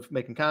terms of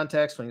making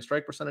contact, swinging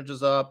strike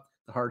percentages up.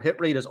 The hard hit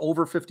rate is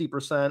over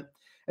 50%.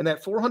 And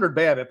that 400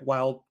 BABIP,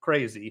 while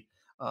crazy,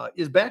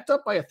 is backed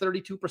up by a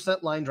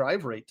 32% line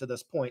drive rate to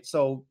this point.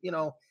 So,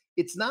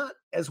 it's not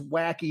as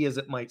wacky as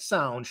it might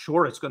sound.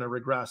 Sure, it's going to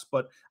regress,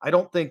 but I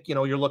don't think,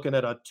 you're looking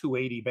at a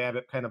 280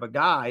 BABIP kind of a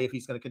guy if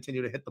he's going to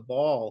continue to hit the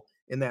ball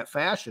in that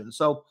fashion.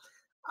 So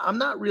I'm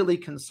not really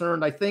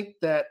concerned. I think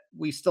that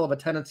we still have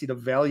a tendency to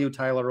value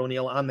Tyler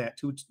O'Neill on that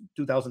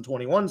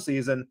 2021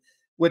 season,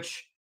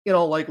 which,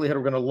 likelihood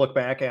we're going to look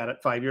back at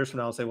it 5 years from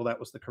now and say, well, that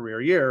was the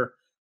career year.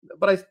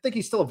 But I think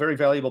he's still a very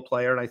valuable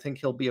player, and I think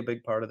he'll be a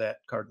big part of that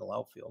Cardinal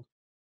outfield.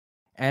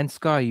 And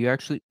Sky, you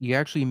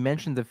actually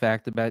mentioned the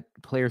fact about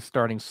players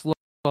starting slow.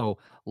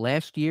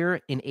 Last year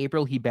in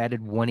April he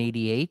batted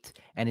 188,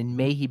 and in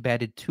May he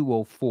batted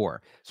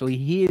 204. So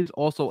he is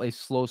also a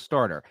slow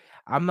starter.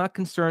 I'm not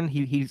concerned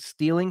he's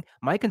stealing.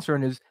 My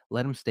concern is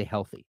let him stay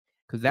healthy.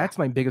 Because that's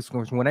my biggest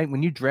concern.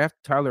 When you draft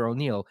Tyler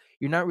O'Neill,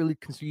 you're not really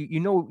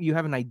you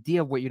have an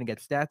idea of what you're gonna get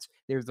stats.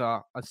 There's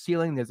a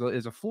ceiling,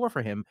 there's a floor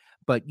for him,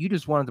 but you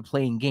just want him to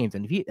play in games.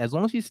 And as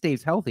long as he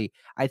stays healthy,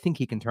 I think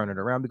he can turn it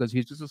around because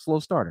he's just a slow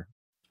starter.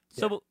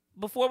 So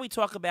before we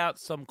talk about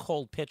some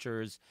cold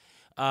pitchers,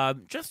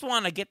 just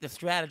want to get the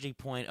strategy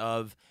point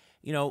of,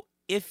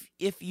 if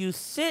you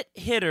sit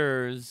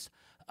hitters,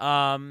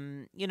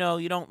 you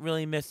don't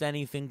really miss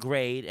anything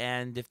great,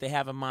 and if they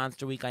have a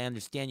monster week, I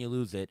understand you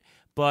lose it.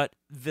 But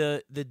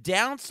the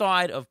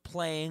downside of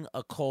playing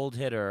a cold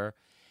hitter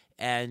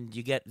and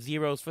you get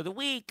zeros for the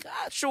week,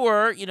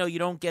 sure, you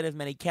don't get as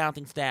many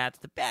counting stats.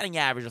 The batting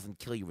average doesn't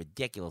kill you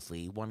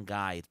ridiculously. One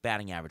guy, it's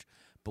batting average.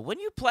 But when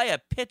you play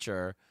a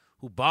pitcher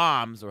who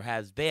bombs or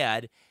has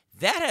bad,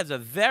 that has a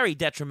very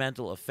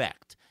detrimental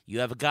effect. You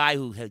have a guy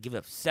who had given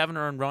up 7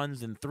 earned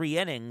runs in 3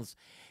 innings.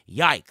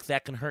 Yikes,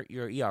 that can hurt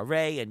your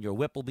ERA, and your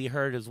whip will be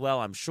hurt as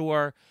well, I'm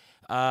sure.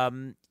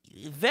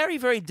 Very,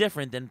 very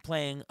different than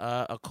playing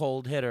a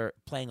cold hitter,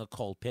 playing a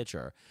cold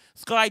pitcher.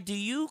 Sky, do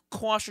you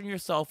caution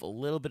yourself a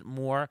little bit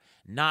more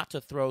not to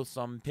throw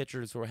some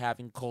pitchers who are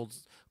having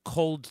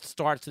cold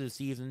starts to the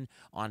season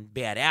on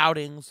bad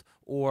outings,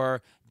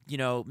 or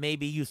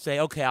maybe you say,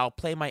 okay, I'll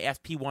play my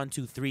FP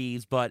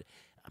 1-2-3s, but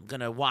I'm going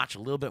to watch a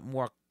little bit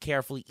more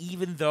carefully,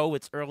 even though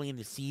it's early in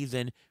the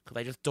season, because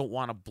I just don't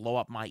want to blow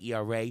up my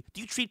ERA.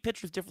 Do you treat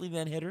pitchers differently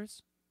than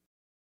hitters?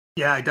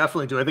 Yeah, I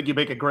definitely do. I think you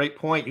make a great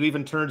point. You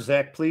even turned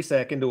Zach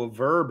Plesac into a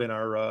verb in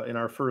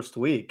our first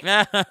week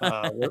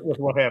with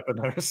what happened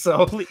there.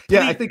 So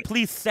I think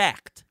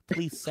Plesacked.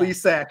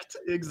 Plesacked,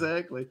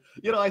 exactly.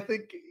 I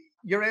think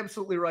you're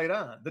absolutely right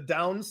on. The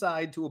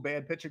downside to a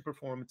bad pitching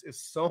performance is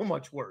so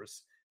much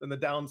worse than the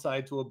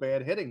downside to a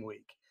bad hitting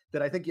week,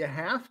 that I think you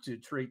have to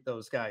treat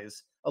those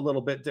guys a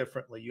little bit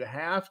differently. You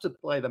have to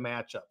play the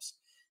matchups.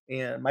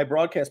 And my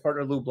broadcast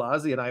partner, Lou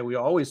Blasi, and I, we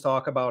always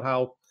talk about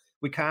how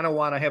we kind of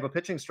want to have a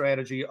pitching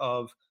strategy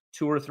of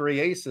 2 or 3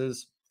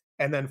 aces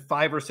and then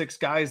 5 or 6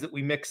 guys that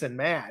we mix and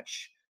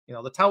match.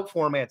 The tout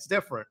format's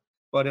different,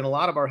 but in a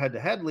lot of our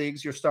head-to-head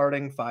leagues, you're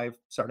starting 5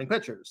 starting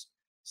pitchers.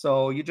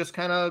 So you just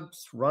kind of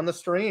run the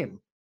stream.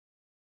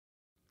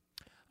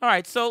 All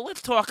right, so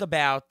let's talk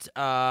about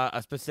a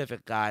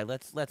specific guy.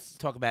 Let's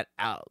talk about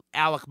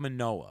Alek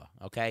Manoah,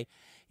 okay?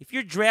 If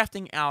you're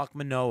drafting Alek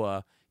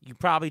Manoah, you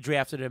probably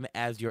drafted him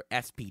as your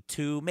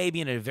SP2,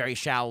 maybe in a very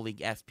shallow league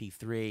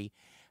SP3.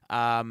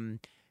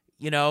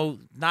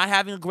 Not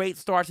having a great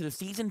start to the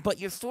season, but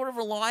you're sort of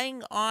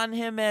relying on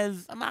him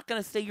as, I'm not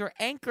going to say your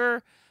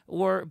anchor,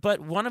 but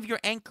one of your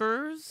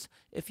anchors,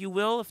 if you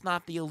will, if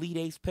not the elite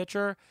ace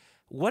pitcher.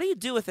 What do you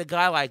do with a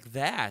guy like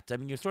that? I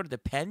mean, you're sort of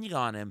depending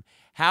on him.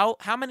 How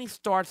many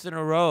starts in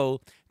a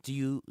row do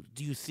you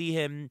see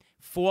him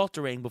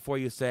faltering before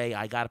you say,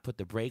 I got to put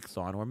the brakes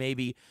on? Or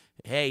maybe,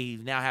 hey,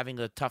 he's now having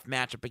a tough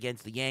matchup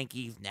against the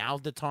Yankees.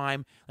 Now's the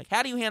time. Like,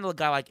 how do you handle a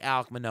guy like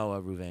Alek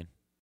Manoah, Ruvain?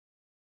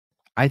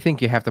 I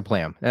think you have to play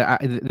him.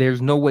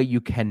 There's no way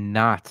you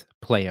cannot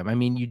play him. I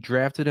mean, you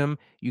drafted him.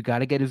 You got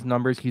to get his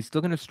numbers. He's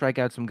still going to strike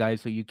out some guys,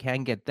 so you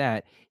can get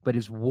that. But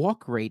his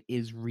walk rate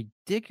is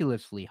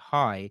ridiculously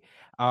high.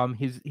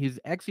 His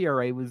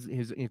xERA was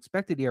his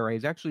expected ERA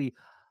is actually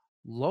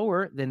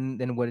lower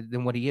than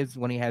what he is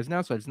when he has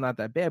now, so it's not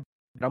that bad.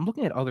 But I'm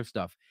looking at other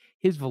stuff.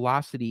 His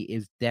velocity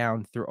is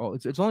down through.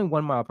 It's only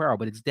 1 mile per hour,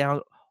 but it's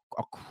down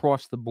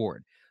across the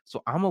board.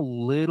 So I'm a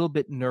little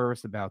bit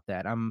nervous about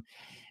that.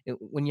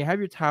 When you have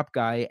your top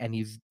guy and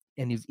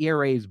his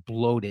ERA is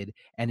bloated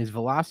and his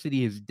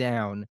velocity is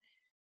down,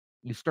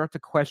 you start to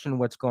question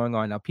what's going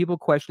on. Now, people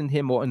questioned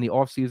him in the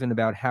offseason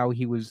about how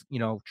he was,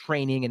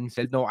 training, and he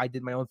said, "No, I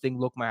did my own thing.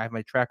 Look, I have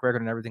my track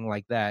record and everything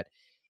like that."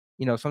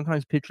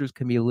 Sometimes pitchers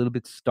can be a little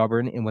bit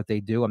stubborn in what they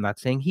do. I'm not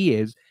saying he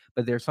is,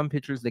 but there are some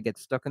pitchers that get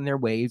stuck in their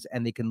ways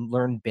and they can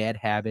learn bad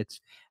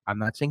habits. I'm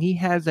not saying he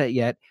has that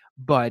yet,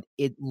 but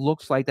it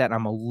looks like that.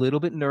 I'm a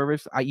little bit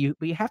nervous. But you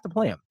have to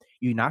play him.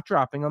 You're not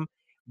dropping him.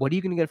 What are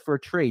you going to get for a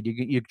trade?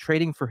 You're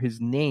trading for his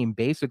name,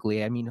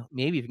 basically. I mean,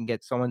 maybe you can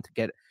get someone to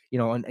get,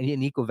 an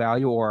equal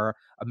value or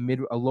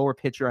a lower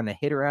pitcher and a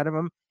hitter out of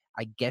him.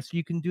 I guess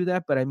you can do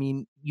that, but I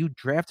mean, you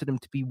drafted him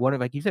to be one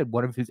of, like you said,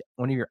 one of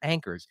your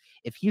anchors.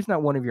 If he's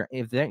not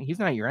he's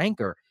not your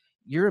anchor,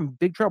 you're in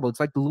big trouble. It's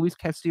like the Luis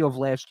Castillo of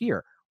last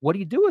year. What do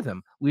you do with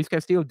him? Luis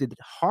Castillo did it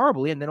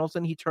horribly, and then all of a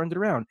sudden he turned it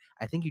around.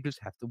 I think you just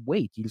have to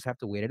wait. You just have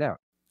to wait it out.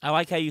 I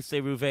like how you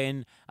say,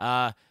 Ruvain.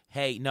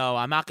 Hey, no,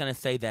 I'm not going to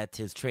say that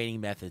his training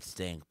methods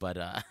stink, but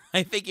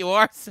I think you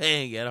are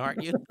saying it,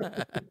 aren't you?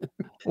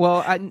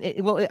 Well,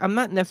 I'm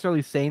not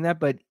necessarily saying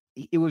that, but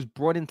it was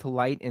brought into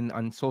light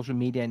on social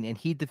media, and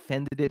he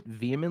defended it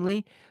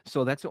vehemently.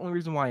 So that's the only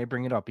reason why I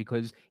bring it up,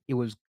 because he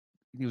was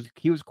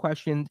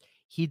questioned.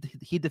 He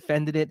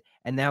defended it,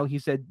 and now he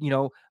said,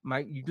 you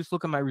just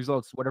look at my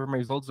results. Whatever my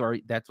results are,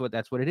 that's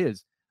what it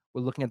is.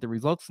 We're looking at the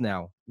results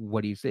now.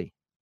 What do you see?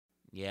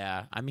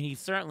 Yeah, I mean, he's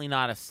certainly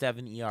not a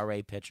 7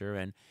 ERA pitcher,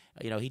 and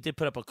he did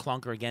put up a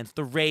clunker against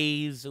the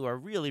Rays, who are a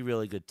really,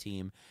 really good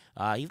team.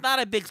 He's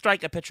not a big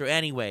strikeout pitcher,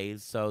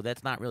 anyways, so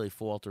that's not really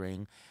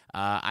faltering.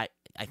 I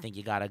think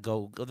you gotta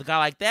go with a guy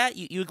like that.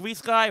 You agree,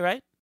 Sky,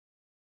 right?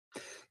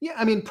 Yeah,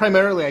 I mean,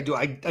 primarily I do.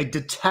 I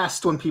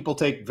detest when people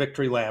take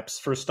victory laps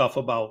for stuff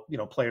about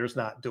players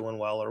not doing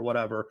well or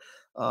whatever.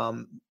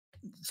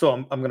 So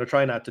I'm going to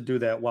try not to do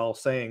that, while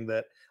saying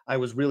that I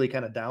was really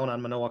kind of down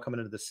on Manoah coming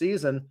into the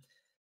season,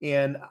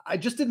 and I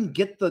just didn't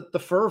get the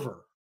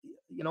fervor.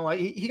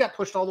 He got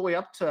pushed all the way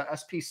up to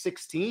SP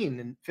 16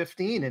 and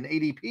 15 in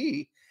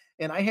ADP,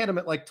 and I had him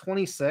at like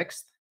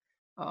 26th,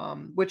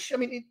 which, I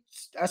mean,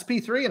 it's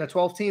SP3 in a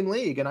 12-team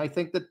league, and I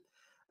think that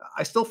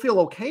I still feel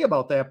okay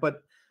about that.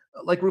 But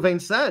like Ruvain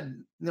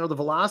said, the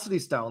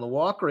velocity's down, the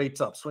walk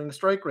rate's up, swing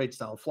strike rate's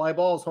down, fly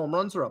balls, home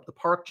runs are up. The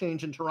park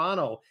change in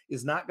Toronto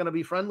is not going to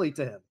be friendly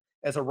to him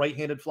as a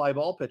right-handed fly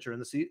ball pitcher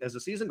as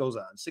the season goes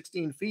on.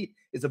 16 feet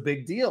is a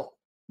big deal,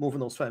 moving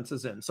those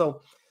fences in.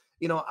 So,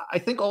 I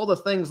think all the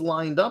things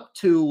lined up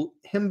to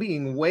him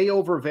being way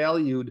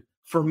overvalued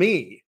for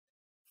me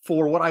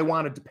for what I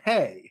wanted to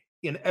pay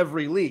in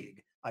every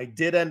league. I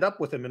did end up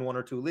with him in one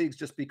or two leagues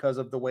just because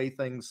of the way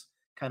things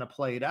kind of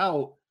played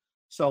out.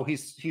 So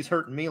he's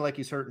hurting me like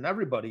he's hurting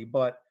everybody,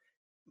 but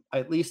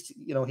at least,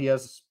 he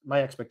has,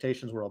 my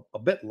expectations were a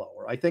bit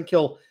lower. I think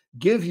he'll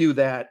give you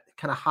that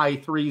kind of high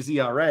 3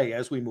 ERA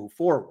as we move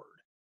forward.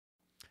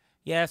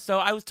 Yeah, so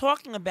I was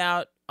talking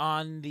about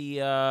on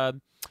the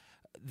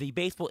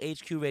Baseball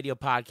HQ Radio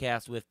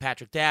podcast with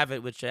Patrick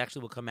Davitt, which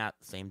actually will come out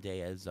the same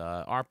day as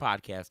our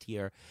podcast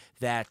here,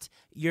 that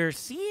you're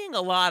seeing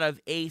a lot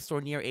of ace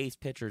or near ace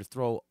pitchers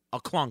throw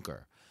a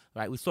clunker.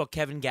 Right, we saw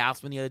Kevin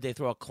Gausman the other day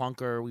throw a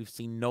clunker. We've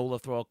seen Nola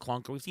throw a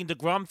clunker. We've seen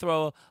DeGrom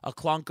throw a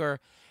clunker.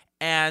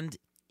 And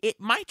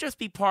it might just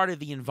be part of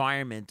the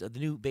environment, of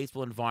the new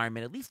baseball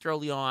environment, at least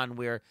early on,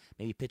 where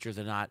maybe pitchers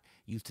are not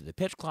used to the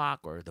pitch clock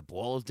or the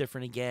ball is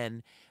different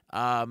again.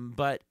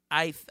 But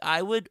I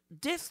would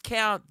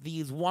discount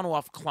these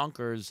one-off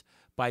clunkers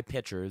by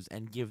pitchers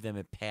and give them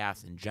a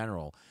pass in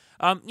general.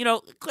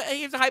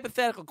 Here's a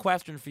hypothetical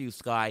question for you,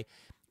 Sky.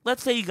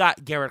 Let's say you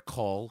got Garrett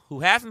Cole, who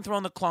hasn't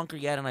thrown the clunker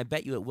yet, and I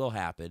bet you it will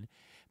happen.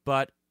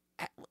 But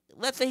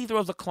let's say he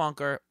throws a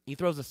clunker, he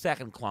throws a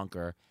second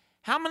clunker.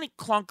 How many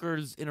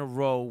clunkers in a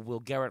row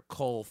will Garrett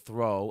Cole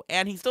throw?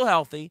 And he's still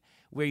healthy,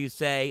 where you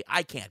say,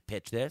 I can't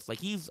pitch this. Like,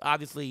 he's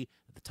obviously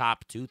the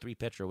top 2-3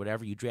 pitcher,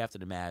 whatever you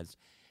drafted him as.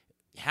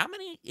 How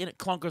many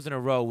clunkers in a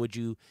row would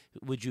you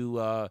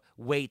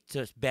wait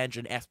to bench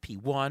an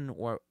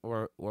SP1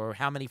 or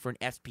how many for an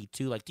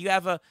SP2? Like, do you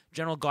have a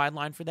general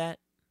guideline for that?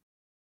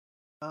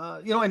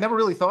 I never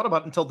really thought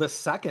about it until this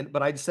second,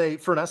 but I'd say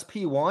for an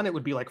SP1, it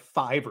would be like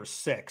 5 or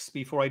 6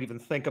 before I'd even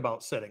think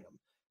about sitting them.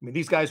 I mean,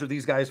 these guys are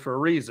these guys for a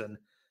reason.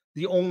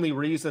 The only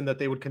reason that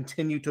they would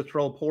continue to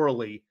throw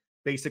poorly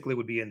basically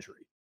would be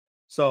injury.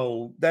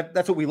 So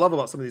that's what we love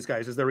about some of these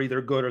guys, is they're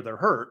either good or they're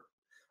hurt.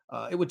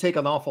 It would take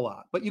an awful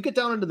lot. But you get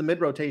down into the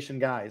mid-rotation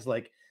guys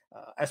like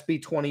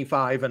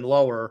SB25 and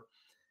lower,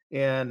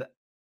 and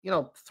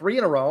 3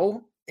 in a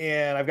row,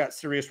 and I've got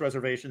serious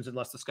reservations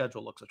unless the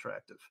schedule looks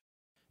attractive.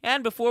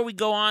 And before we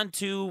go on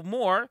to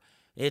more,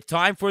 it's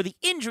time for the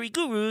Injury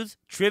Guru's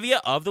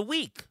Trivia of the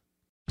Week.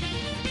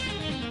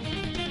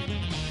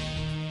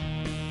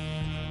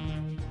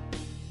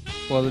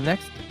 Well, the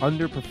next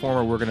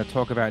underperformer we're going to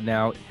talk about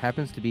now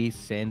happens to be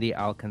Sandy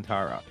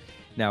Alcantara.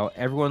 Now,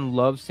 everyone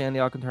loves Sandy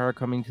Alcantara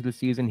coming to the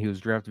season. He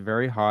was drafted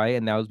very high,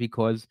 and that was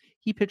because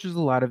he pitches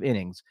a lot of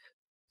innings.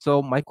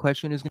 So my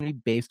question is going to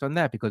be based on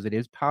that, because it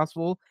is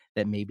possible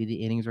that maybe the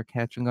innings are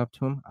catching up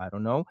to him. I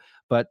don't know.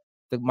 But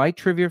my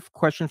trivia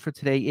question for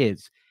today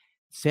is,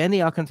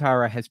 Sandy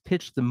Alcantara has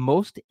pitched the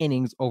most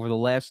innings over the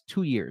last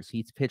 2 years.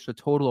 He's pitched a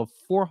total of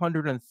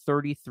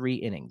 433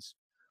 innings.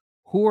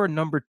 Who are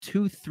number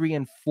 2, 3,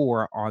 and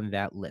 4 on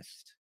that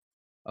list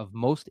of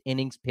most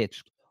innings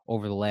pitched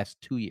over the last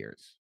 2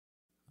 years?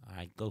 All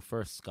right, go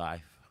first,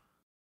 Sky.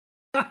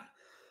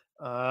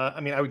 I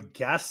mean, I would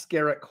guess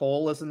Garrett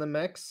Cole is in the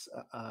mix.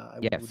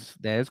 Yes,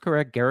 that is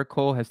correct. Garrett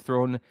Cole has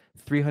thrown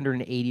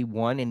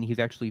 381, and he's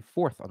actually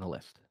 4th on the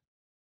list.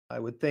 I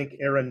would think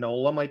Aaron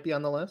Nola might be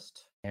on the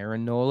list.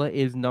 Aaron Nola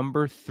is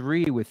number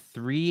 3 with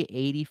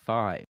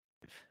 385.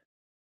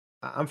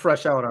 I'm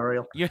fresh out,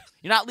 Ariel. You're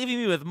not leaving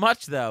me with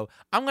much, though.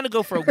 I'm going to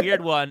go for a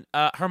weird one.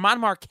 Herman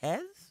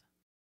Marquez?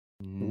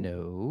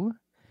 No.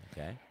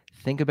 Okay.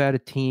 Think about a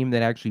team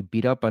that actually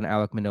beat up on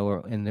Alek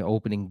Manoah in the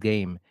opening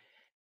game.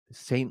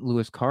 St.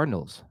 Louis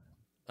Cardinals.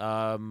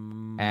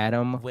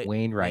 Adam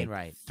Wainwright.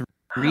 Wainwright.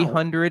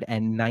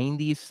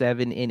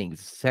 397 innings.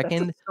 That's a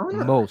Second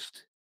stunner.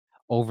 most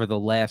over the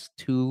last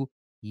 2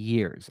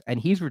 years. And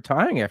he's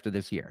retiring after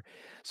this year.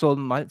 So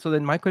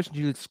then my question to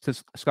you, to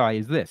Sky,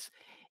 is this.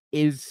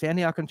 Is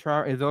Sandy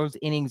Alcantara, are those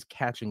innings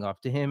catching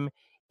up to him?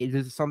 Is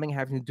it something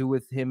having to do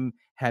with him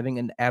having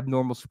an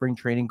abnormal spring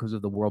training because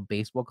of the World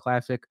Baseball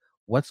Classic?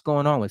 What's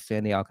going on with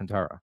Sandy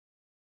Alcantara?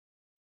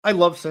 I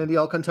love Sandy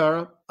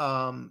Alcantara.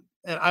 And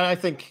I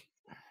think,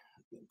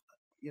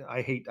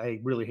 I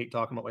really hate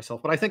talking about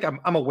myself, but I think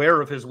I'm aware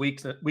of his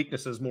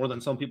weaknesses more than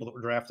some people that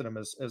were drafting him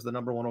as the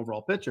number one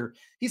overall pitcher.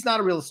 He's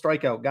not a real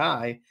strikeout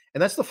guy.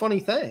 And that's the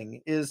funny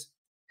thing is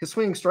his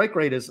swinging strike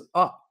rate is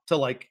up to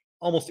like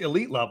almost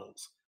elite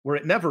levels where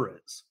it never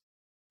is.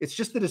 It's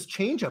just that his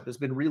changeup has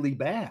been really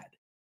bad.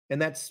 And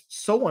that's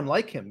so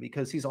unlike him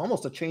because he's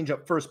almost a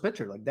changeup first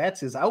pitcher. Like that's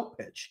his out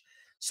pitch.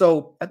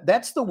 So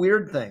that's the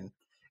weird thing.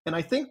 And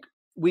I think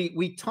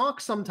we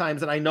talk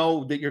sometimes, and I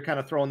know that you're kind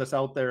of throwing this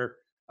out there,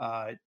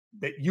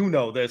 that you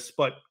know this,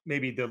 but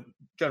maybe the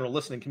general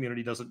listening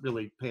community doesn't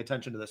really pay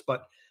attention to this.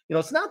 But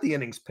it's not the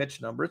innings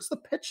pitch number; it's the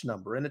pitch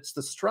number, and it's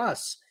the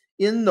stress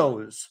in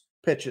those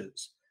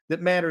pitches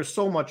that matters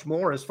so much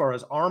more as far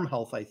as arm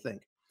health, I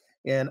think.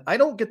 And I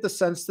don't get the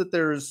sense that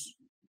there's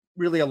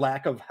really a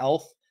lack of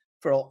health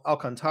for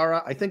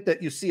Alcantara. I think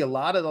that you see a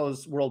lot of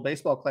those World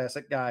Baseball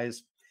Classic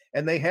guys,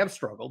 and they have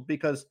struggled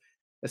because,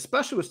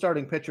 especially with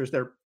starting pitchers,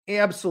 they're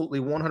absolutely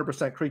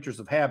 100% creatures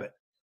of habit.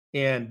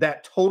 And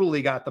that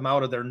totally got them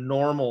out of their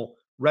normal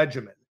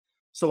regimen.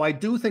 So I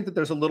do think that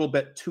there's a little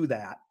bit to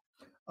that.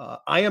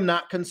 I am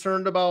not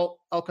concerned about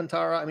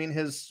Alcantara. I mean,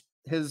 his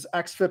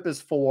xFIP is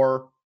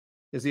 4.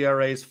 His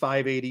ERA is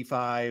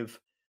 5.85.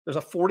 There's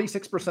a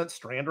 46%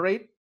 strand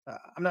rate.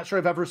 I'm not sure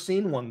I've ever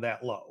seen one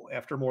that low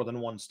after more than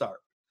one start.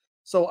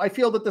 So I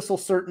feel that this will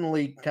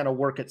certainly kind of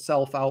work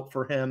itself out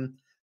for him.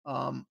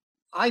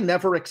 I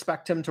never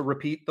expect him to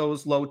repeat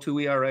those low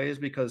 2 ERAs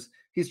because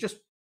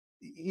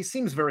he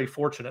seems very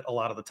fortunate a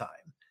lot of the time.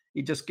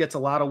 He just gets a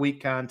lot of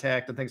weak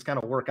contact and things kind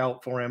of work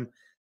out for him.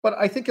 But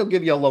I think he'll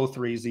give you a low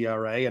 3s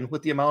ERA. And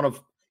with the amount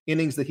of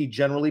innings that he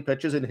generally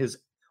pitches in his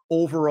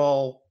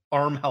overall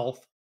arm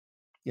health,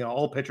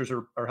 all pitchers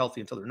are healthy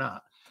until they're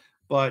not.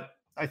 But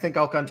I think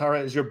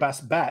Alcantara is your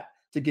best bet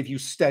to give you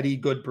steady,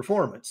 good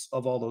performance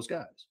of all those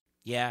guys.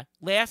 Yeah.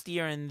 Last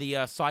year in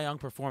the Cy Young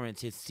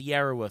performance, his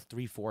Sierra was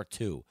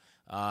 3.42.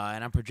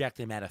 And I'm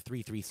projecting him at a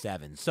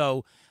 3.37.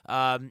 So,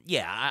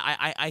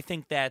 I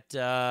think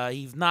that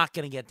he's not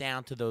going to get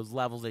down to those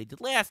levels that he did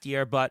last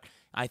year, but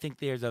I think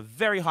there's a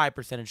very high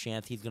percentage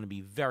chance he's going to be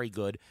very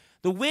good.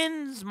 The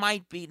wins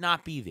might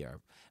not be there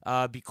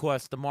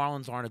because the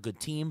Marlins aren't a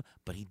good team,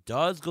 but he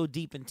does go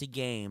deep into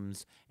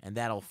games, and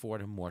that'll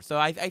afford him more. So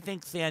I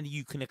think, Sandy,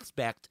 you can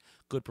expect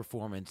good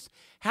performance.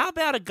 How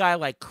about a guy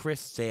like Chris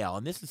Sale?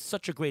 And this is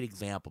such a great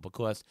example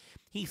because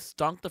he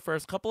stunk the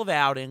first couple of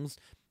outings.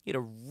 He had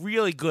a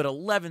really good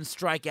 11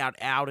 strikeout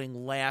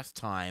outing last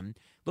time.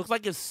 Looks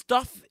like his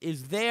stuff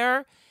is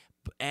there,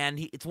 and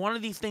it's one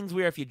of these things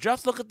where if you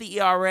just look at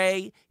the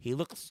ERA, he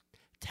looks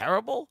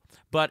terrible.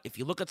 But if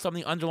you look at some of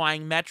the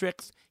underlying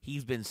metrics,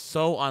 he's been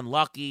so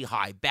unlucky.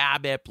 High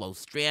BABIP, low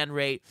strand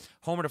rate,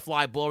 homer to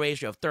fly ball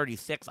ratio of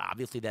 36.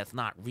 Obviously, that's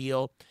not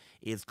real.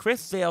 Is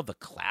Chris Sale the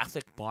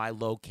classic buy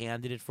low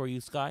candidate for you,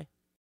 Sky?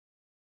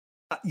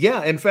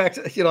 Yeah, in fact,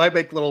 I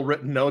make little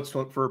written notes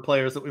for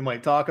players that we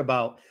might talk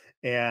about.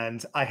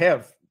 And I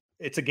have,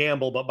 it's a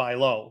gamble, but buy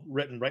low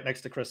written right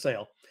next to Chris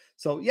Sale.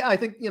 So yeah, I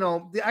think,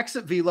 the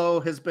exit velo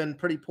has been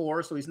pretty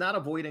poor. So he's not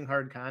avoiding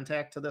hard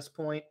contact to this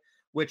point,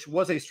 which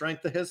was a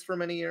strength of his for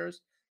many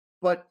years.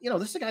 But,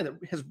 this is a guy that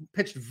has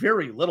pitched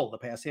very little the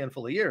past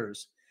handful of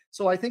years.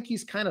 So I think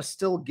he's kind of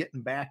still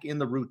getting back in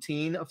the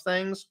routine of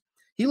things.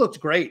 He looked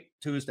great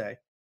Tuesday.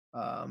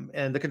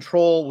 And the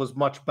control was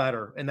much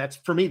better. And that's,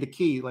 for me, the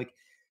key. Like,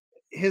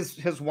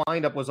 his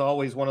windup was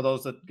always one of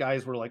those that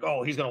guys were like,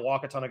 oh, he's going to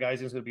walk a ton of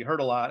guys. He's going to be hurt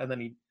a lot. And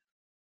then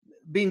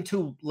being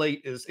too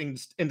late is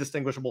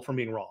indistinguishable from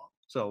being wrong.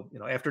 So,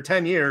 after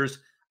 10 years,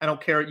 I don't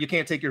care. You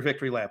can't take your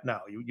victory lap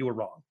now. You were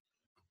wrong.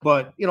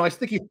 But, I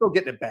think he's still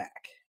getting it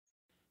back.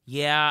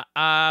 Yeah.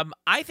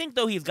 I think,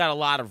 though, he's got a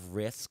lot of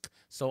risk.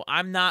 So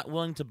I'm not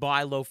willing to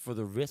buy low for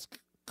the risk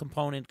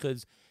component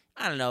because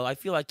I don't know. I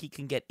feel like he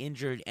can get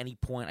injured at any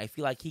point. I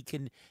feel like he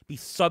can be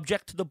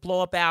subject to the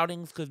blow-up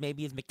outings because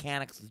maybe his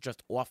mechanics is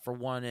just off for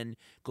one and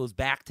goes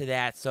back to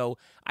that. So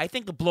I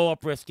think the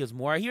blow-up risk is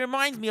more. He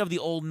reminds me of the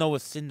old Noah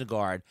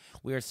Syndergaard,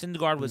 where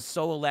Syndergaard was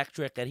so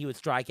electric that he would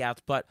strike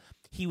outs, but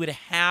he would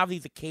have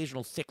these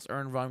occasional 6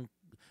 earned run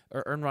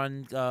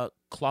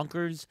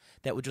clunkers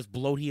that would just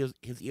bloat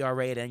his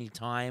ERA at any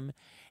time.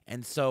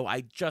 And so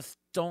I just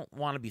don't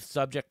want to be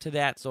subject to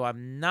that. So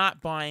I'm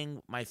not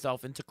buying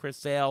myself into Chris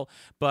Sale.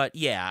 But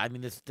yeah, I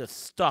mean, the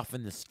stuff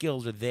and the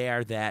skills are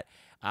there that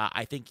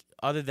I think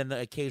other than the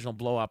occasional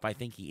blow up, I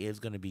think he is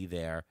going to be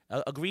there.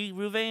 Agree,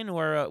 Ruvain,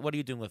 or what are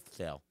you doing with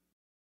Sale?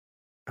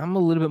 I'm a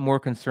little bit more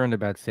concerned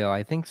about Sale.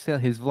 I think Sale,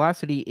 his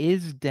velocity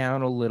is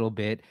down a little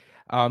bit.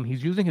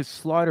 He's using his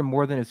slider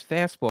more than his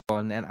fastball,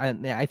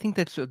 and I think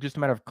that's just a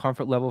matter of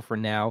comfort level for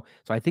now.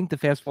 So I think the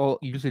fastball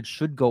usage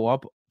should go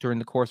up during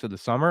the course of the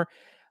summer.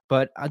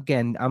 But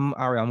again,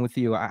 I'm with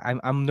you.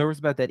 I'm nervous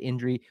about that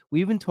injury.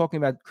 We've been talking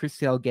about Chris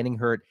Sale getting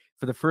hurt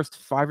for the first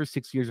 5 or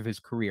 6 years of his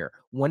career.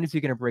 When is he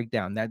going to break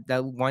down? That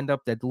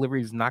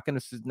delivery is not going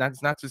to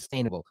it's not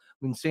sustainable.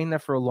 We've been saying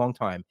that for a long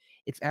time.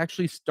 It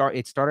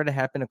started to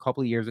happen a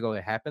couple of years ago.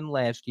 It happened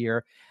last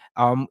year.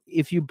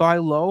 If you buy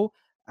low,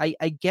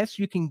 I guess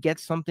you can get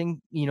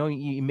something.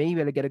 You may be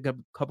able to get a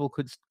couple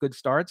good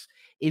starts.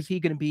 Is he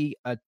going to be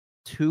a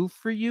 2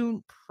 for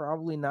you?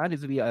 Probably not.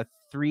 Is it be a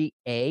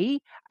 3A?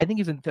 I think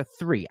he's a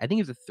 3. I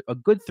think he's a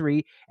good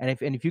 3. And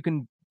if you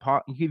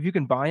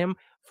can buy him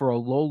for a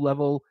low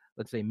level,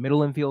 let's say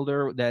middle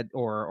infielder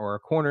or a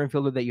corner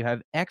infielder that you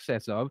have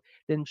excess of,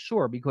 then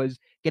sure, because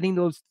getting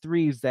those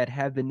threes that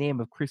have the name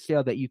of Chris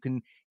Sale that you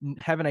can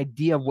have an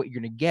idea of what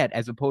you're going to get,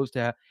 as opposed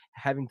to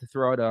having to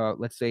throw out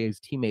let's say his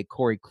teammate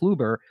Corey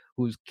Kluber,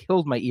 who's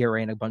killed my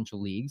ERA in a bunch of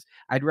leagues.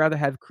 I'd rather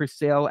have Chris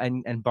Sale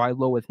and buy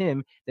low with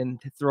him than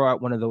to throw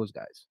out one of those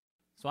guys.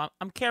 So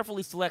I'm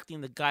carefully selecting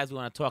the guys we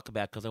want to talk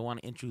about because I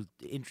want to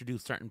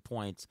introduce certain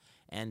points.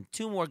 And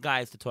two more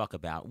guys to talk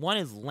about. One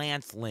is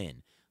Lance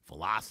Lynn.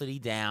 Velocity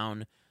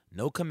down,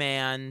 no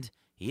command.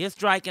 He is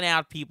striking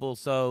out people,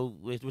 so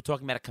we're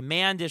talking about a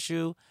command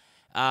issue.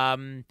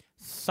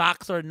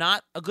 Sox are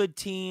not a good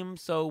team,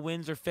 so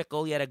wins are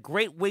fickle. He had a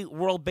great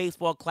World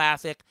Baseball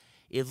Classic.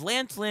 Is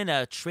Lance Lynn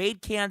a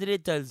trade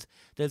candidate? Does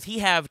he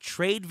have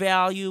trade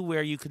value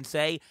where you can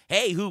say,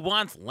 hey, who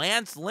wants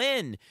Lance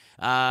Lynn?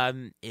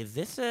 Is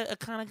this a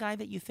kind of guy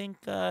that you think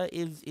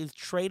is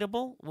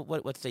tradable?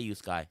 What say you,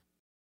 Sky?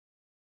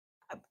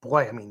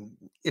 Boy, I mean,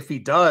 if he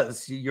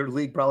does, your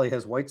league probably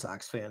has White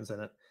Sox fans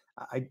in it.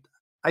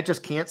 I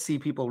just can't see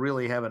people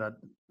really having a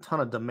ton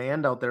of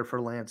demand out there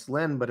for Lance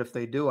Lynn, but if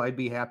they do, I'd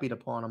be happy to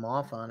pawn him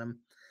off on him.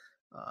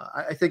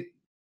 I think,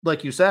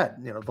 like you said,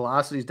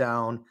 velocity's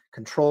down,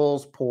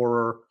 controls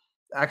poorer,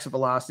 exit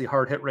velocity,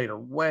 hard hit rate are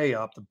way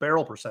up. The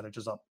barrel percentage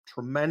is up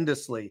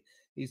tremendously.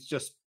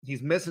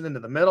 He's missing into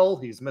the middle.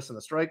 He's missing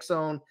the strike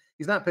zone.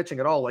 He's not pitching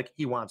at all like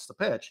he wants to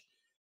pitch.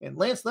 And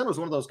Lance Lynn was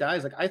one of those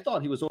guys, like I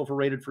thought he was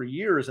overrated for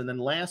years. And then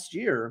last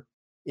year,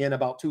 in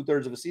about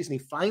 2/3 of a season, he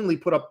finally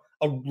put up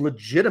a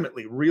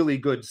legitimately really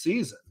good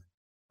season.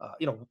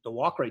 The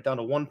walk rate down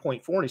to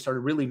 1.4, and he started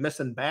really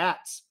missing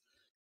bats.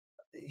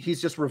 He's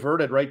just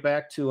reverted right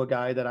back to a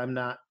guy that I'm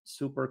not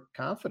super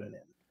confident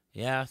in.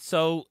 Yeah,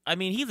 so, I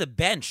mean, he's a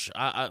bench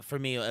for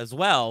me as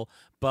well,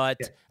 but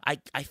yeah.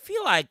 I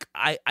feel like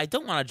I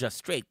don't want to just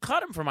straight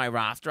cut him from my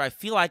roster. I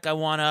feel like I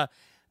want to,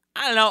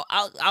 I don't know,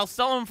 I'll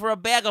sell him for a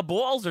bag of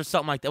balls or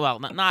something like that. Well,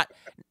 not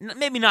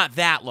maybe not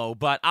that low,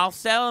 but I'll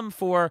sell him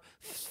for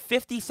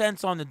 50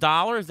 cents on the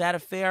dollar. Is that a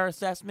fair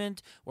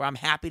assessment? Where I'm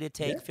happy to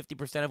take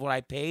 50% of what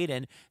I paid,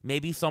 and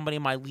maybe somebody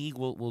in my league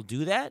will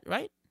do that,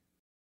 right?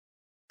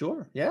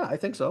 Sure. Yeah, I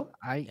think so.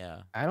 I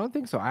don't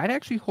think so. I'd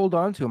actually hold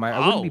on to him. I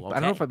wouldn't be. Okay. I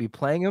don't know if I'd be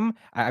playing him.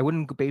 I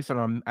wouldn't base it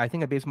on. I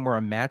think I base more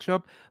on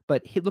matchup.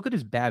 But look at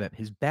his BABIP.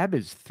 His BABIP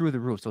is through the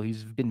roof. So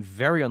he's been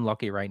very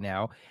unlucky right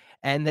now,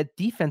 and that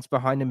defense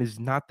behind him is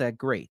not that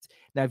great.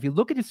 Now, if you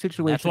look at his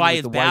situation, that's why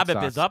with his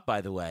BABIP is up. By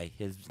the way,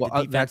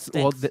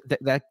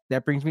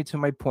 that brings me to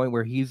my point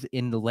where he's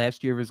in the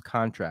last year of his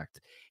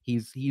contract.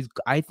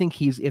 I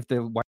think if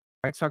the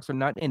White Sox are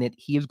not in it,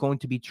 he is going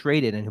to be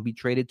traded, and he'll be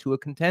traded to a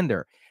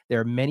contender. There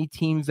are many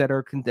teams that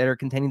are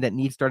contending that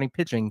need starting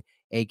pitching,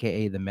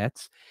 aka the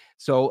Mets.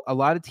 So a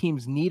lot of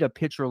teams need a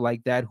pitcher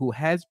like that who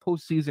has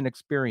postseason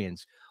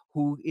experience,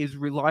 who is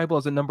reliable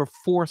as a number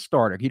 4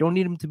 starter. You don't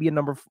need him to be a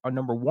number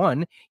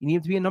 1. You need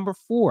him to be a number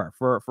 4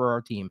 for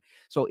our team.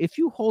 So if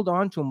you hold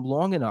on to him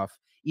long enough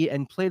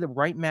and play the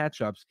right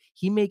matchups,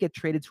 he may get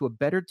traded to a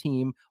better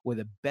team with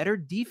a better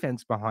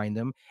defense behind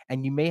him,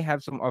 and you may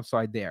have some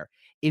upside there.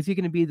 Is he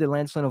going to be the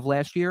Lance Lynn of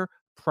last year?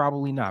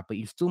 Probably not, but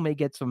you still may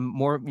get some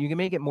more. You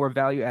may get more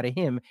value out of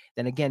him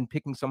than, again,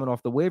 picking someone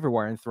off the waiver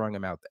wire and throwing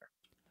him out there.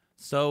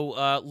 So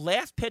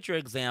last pitcher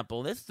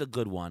example, this is a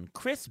good one,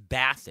 Chris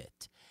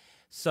Bassett.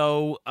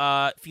 So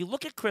if you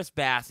look at Chris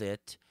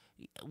Bassett,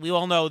 we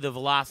all know the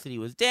velocity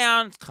was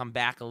down. It's come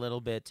back a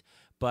little bit.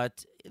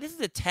 But this is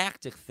a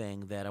tactic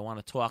thing that I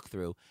want to talk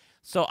through.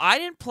 So I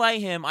didn't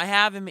play him. I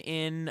have him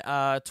in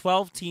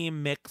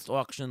 12-team mixed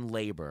auction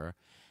labor,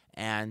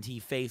 and he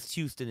faced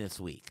Houston this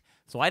week.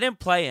 So I didn't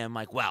play him.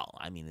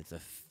 It's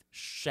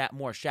a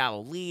more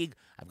shallow league.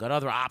 I've got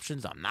other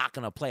options. I'm not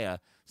going to play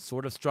a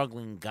sort of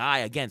struggling guy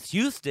against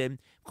Houston.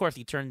 Of course,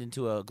 he turned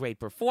into a great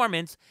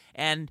performance.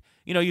 And,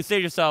 you say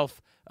to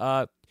yourself,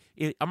 am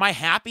I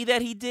happy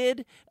that he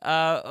did?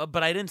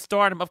 But I didn't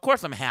start him. Of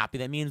course I'm happy.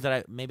 That means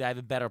that maybe I have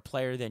a better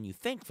player than you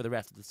think for the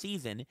rest of the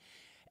season.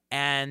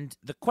 And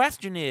the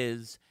question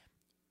is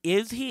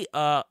he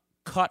a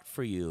cut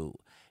for you?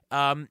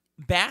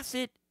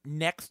 Bassett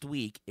next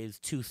week is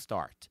to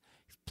start.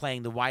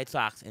 playing the White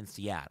Sox in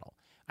Seattle.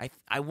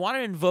 I want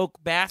to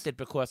invoke Bassett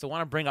because I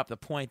want to bring up the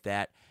point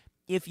that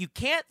if you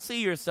can't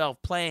see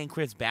yourself playing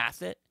Chris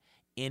Bassett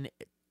in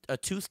a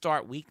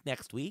 2-start week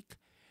next week,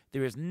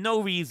 there is no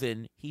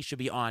reason he should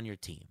be on your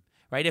team,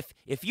 right?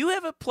 If you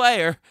have a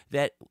player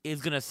that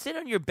is going to sit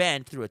on your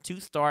bench through a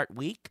 2-start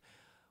week,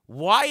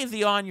 why is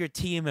he on your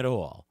team at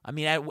all? I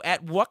mean,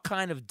 at what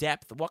kind of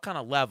depth, what kind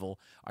of level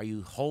are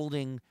you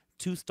holding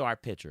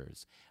 2-start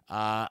pitchers?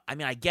 I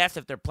mean, I guess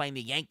if they're playing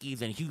the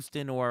Yankees and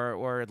Houston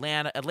or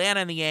Atlanta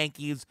and the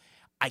Yankees,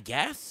 I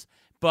guess.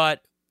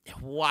 But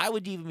why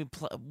would you even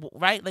play,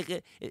 right? Like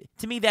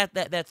to me,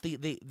 that's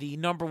the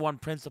number one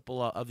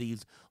principle of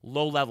these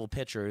low-level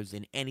pitchers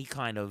in any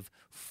kind of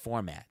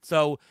format.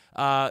 So,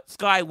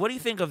 Sky, what do you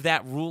think of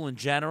that rule in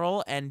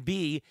general? And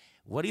B,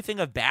 what do you think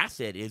of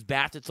Bassett? Is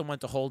Bassett someone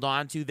to hold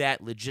on to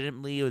that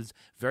legitimately is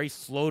very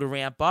slow to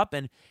ramp up?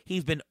 And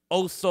he's been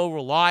oh so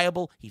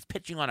reliable. He's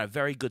pitching on a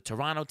very good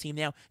Toronto team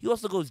now. He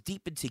also goes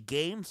deep into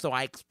games, so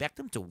I expect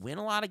him to win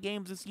a lot of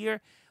games this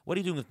year. What are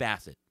you doing with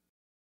Bassett?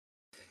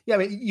 Yeah, I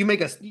mean,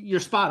 you're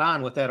spot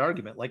on with that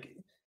argument. Like,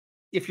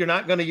 if you're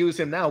not going to use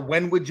him now,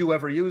 when would you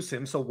ever use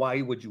him? So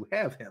why would you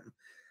have him?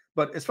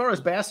 But as far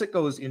as Bassett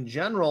goes in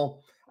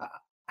general,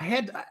 I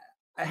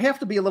have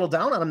to be a little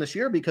down on him this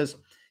year because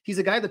he's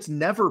a guy that's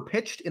never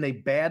pitched in a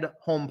bad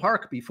home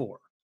park before.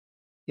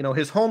 You know,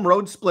 his home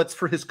road splits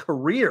for his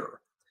career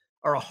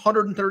are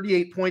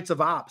 138 points of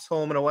ops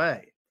home and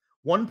away,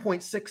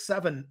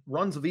 1.67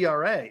 runs of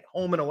ERA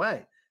home and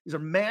away. These are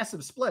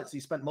massive splits. He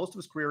spent most of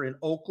his career in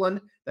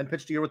Oakland, then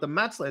pitched a year with the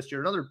Mets last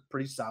year, another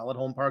pretty solid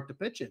home park to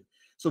pitch in.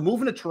 So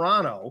moving to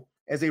Toronto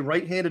as a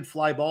right-handed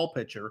fly ball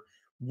pitcher,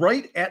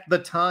 right at the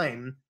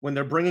time when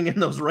they're bringing in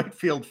those right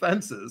field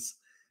fences,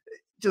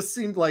 just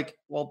seemed like,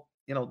 well,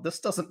 you know, this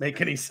doesn't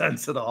make any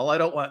sense at all. I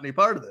don't want any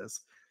part of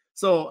this.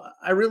 So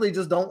I really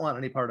just don't want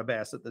any part of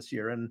Bassett this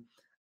year. And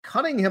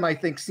cutting him, I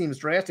think, seems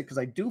drastic because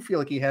I do feel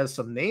like he has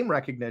some name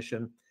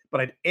recognition,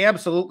 but I'd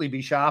absolutely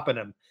be shopping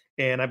him.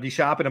 And I'd be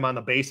shopping him on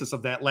the basis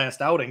of that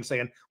last outing,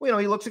 saying, well, you know,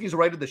 he looks like he's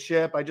righted the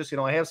ship. I just, you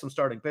know, I have some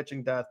starting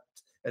pitching depth,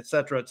 et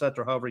cetera,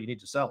 however you need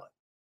to sell it.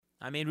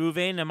 I mean,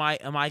 Ruvain, am I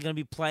going to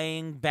be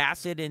playing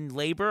Bassett in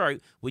labor, or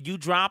would you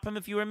drop him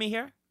if you were me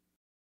here?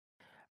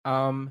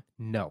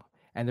 No.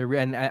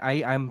 And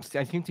I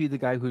seem to be the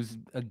guy who's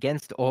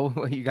against all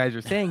what you guys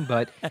are saying,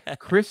 but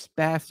Chris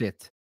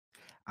Bassett,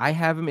 I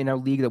have him in our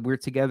league that we're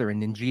together in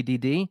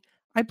GDD.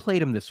 I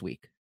played him this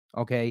week.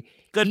 Okay,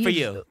 Good for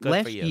you. Good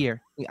last for you.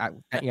 year, I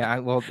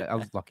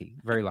was lucky,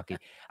 very lucky.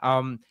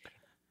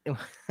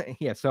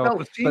 Yeah. So, That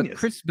was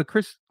genius.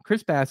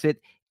 Chris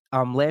Bassett,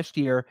 last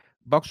year,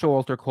 Buck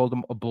Showalter called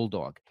him a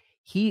bulldog.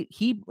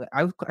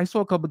 I saw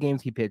a couple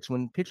games he pitched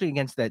when pitching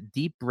against that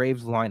deep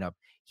Braves lineup.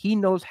 He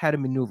knows how to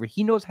maneuver.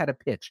 He knows how to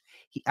pitch.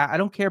 I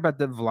don't care about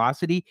the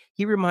velocity.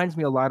 He reminds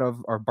me a lot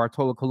of our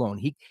Bartolo Colon.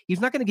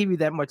 He's not going to give you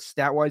that much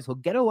stat wise. He'll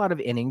get a lot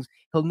of innings.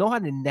 He'll know how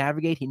to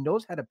navigate. He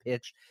knows how to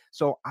pitch.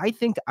 So I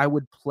think I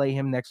would play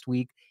him next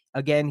week.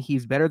 Again,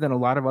 he's better than a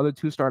lot of other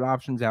 2-start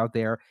options out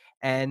there.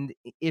 And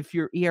if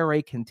your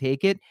ERA can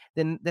take it,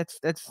 then that's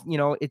you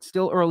know, it's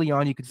still early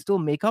on. You can still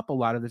make up a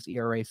lot of this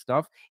ERA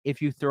stuff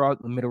if you throw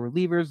out the middle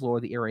relievers, lower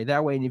the ERA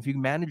that way. And if you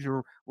manage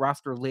your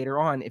roster later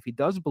on, if he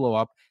does blow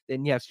up,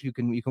 then yes, you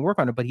can work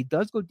on it. But he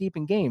does go deep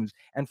in games.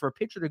 And for a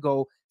pitcher to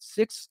go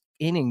 6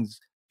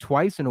 innings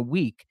twice in a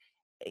week,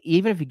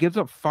 even if he gives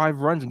up 5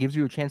 runs and gives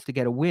you a chance to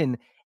get a win,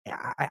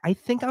 I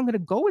think I'm going to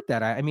go with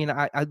that. I mean,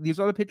 these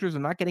other pitchers are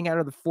not getting out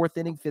of the 4th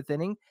inning, 5th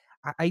inning.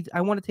 I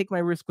want to take my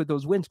risk with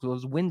those wins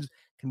because those wins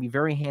can be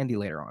very handy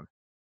later on.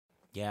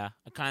 Yeah,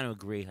 I kind of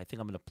agree. I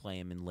think I'm going to play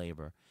him in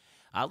labor.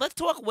 Let's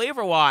talk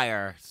waiver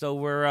wire. So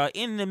we're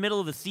in the middle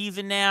of the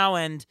season now,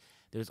 and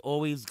there's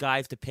always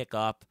guys to pick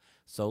up.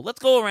 So let's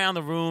go around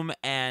the room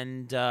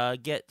and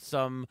get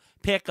some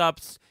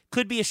pickups.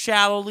 Could be a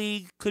shallow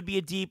league, could be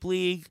a deep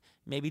league.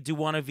 Maybe do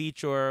one of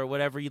each or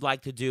whatever you'd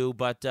like to do.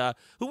 But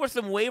who are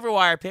some waiver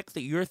wire picks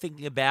that you're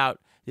thinking about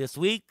this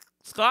week?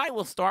 Sky,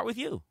 we'll start with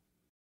you.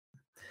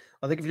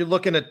 I think if you're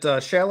looking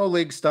at shallow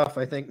league stuff,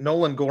 I think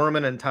Nolan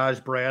Gorman and Taj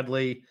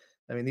Bradley,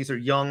 I mean, these are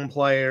young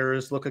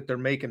players. Look like they're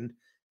making,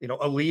 you know,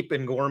 a leap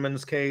in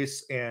Gorman's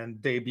case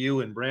and debut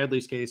in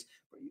Bradley's case.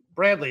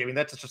 Bradley, I mean,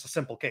 that's just a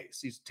simple case.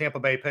 He's a Tampa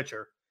Bay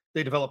pitcher.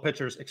 They develop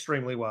pitchers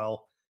extremely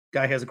well.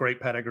 Guy has a great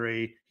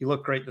pedigree. He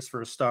looked great this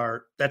first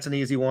start. That's an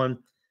easy one.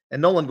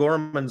 And Nolan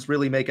Gorman's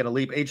really making a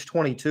leap. Age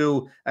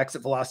 22,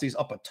 exit velocity's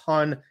up a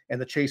ton, and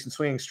the chase and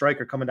swinging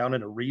strike are coming down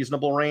in a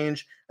reasonable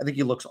range. I think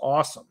he looks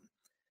awesome.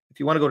 If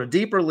you want to go to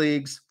deeper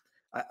leagues,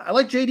 I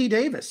like J.D.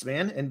 Davis,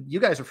 man, and you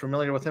guys are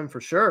familiar with him for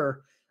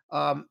sure.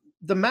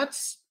 The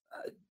Mets,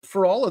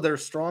 for all of their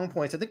strong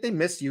points, I think they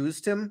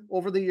misused him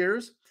over the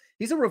years.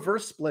 He's a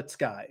reverse splits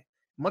guy,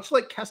 much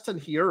like Keston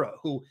Hiura,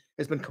 who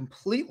has been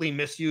completely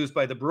misused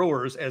by the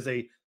Brewers as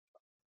a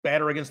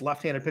batter against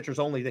left-handed pitchers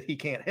only that he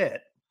can't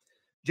hit.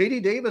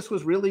 J.D. Davis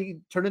was really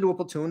turned into a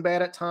platoon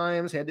bat at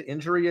times, had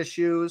injury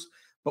issues,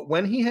 but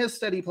when he has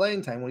steady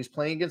playing time, when he's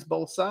playing against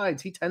both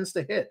sides, he tends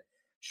to hit.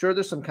 Sure,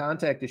 there's some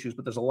contact issues,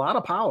 but there's a lot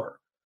of power.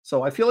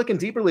 So I feel like in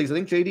deeper leagues, I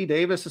think J.D.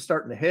 Davis is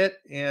starting to hit,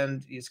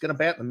 and he's going to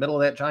bat in the middle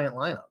of that Giant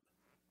lineup.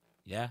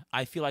 Yeah,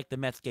 I feel like the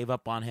Mets gave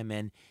up on him,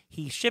 and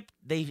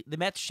the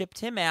Mets shipped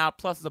him out,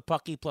 plus the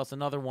Pucky, plus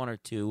another one or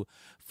two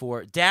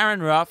for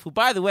Darren Ruff, who,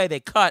 by the way, they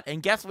cut,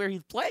 and guess where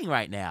he's playing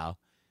right now?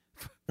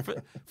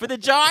 for the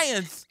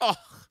Giants. Oh,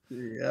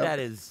 Yep.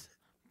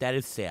 that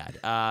is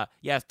sad.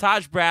 Yes,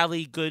 Taj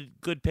Bradley,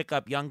 good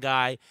pickup, young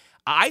guy.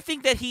 I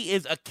think that he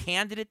is a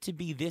candidate to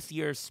be this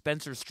year's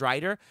Spencer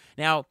Strider.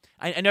 Now,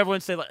 I know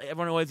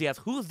everyone always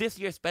asks, who's this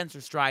year's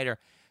Spencer Strider?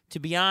 To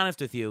be honest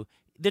with you,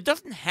 there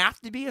doesn't have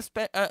to be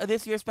a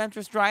this year's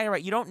Spencer Strider,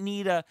 right? You don't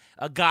need a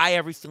guy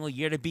every single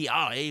year to be,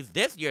 he's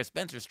this year's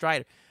Spencer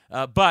Strider.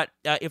 But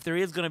if there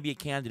is going to be a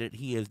candidate,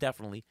 he is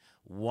definitely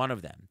one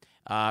of them.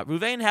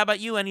 Ruvain, how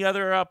about you? Any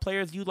other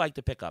players you'd like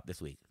to pick up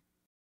this week?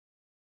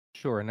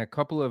 Sure. In a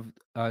couple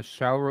of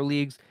shallower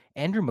leagues,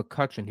 Andrew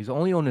McCutchen, he's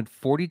only owned at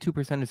 42%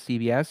 of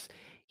CBS.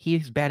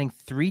 He's batting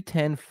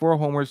 310, 4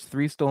 homers,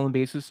 3 stolen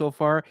bases so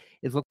far.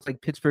 It looks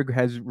like Pittsburgh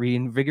has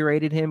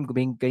reinvigorated him,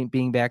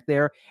 being back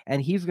there,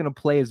 and he's going to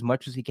play as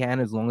much as he can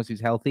as long as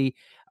he's healthy.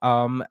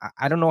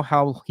 I don't know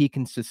how he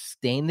can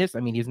sustain this.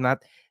 I mean, he's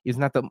not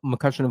the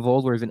McCutchen of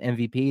old, where he's an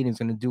MVP and he's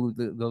going to do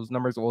those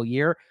numbers all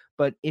year.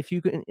 But if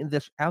you can,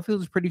 the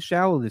outfield is pretty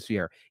shallow this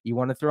year. You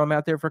want to throw him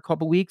out there for a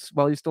couple weeks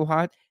while he's still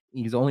hot.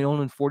 He's only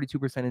owning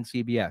 42% in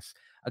CBS.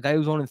 A guy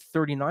who's owning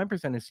 39%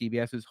 of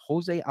CBS is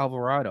Jose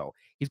Alvarado.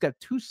 He's got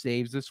 2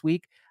 saves this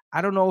week.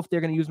 I don't know if they're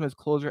going to use him as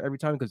closer every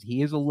time because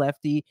he is a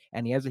lefty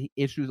and he has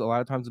issues a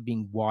lot of times of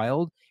being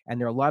wild.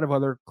 And there are a lot of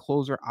other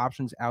closer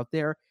options out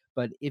there.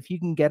 But if you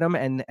can get him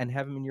and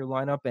have him in your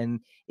lineup, and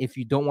if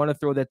you don't want to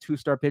throw that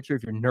 2-star pitcher,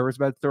 if you're nervous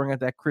about throwing out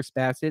that Chris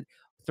Bassett,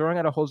 throwing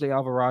out a Jose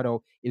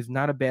Alvarado is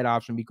not a bad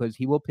option because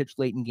he will pitch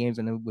late in games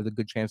and with a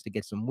good chance to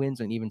get some wins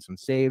and even some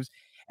saves.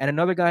 And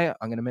another guy,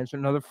 I'm going to mention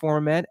another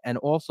former Met and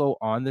also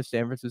on the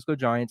San Francisco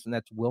Giants, and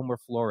that's Wilmer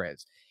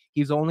Flores.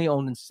 He's only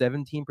owned in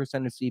 17%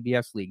 of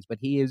CBS leagues, but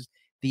he is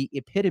the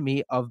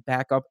epitome of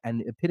backup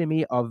and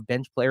epitome of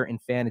bench player in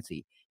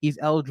fantasy. He's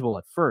eligible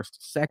at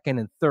first, second,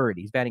 and third.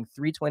 He's batting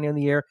 320 on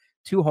the year,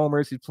 2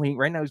 homers. He's playing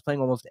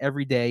almost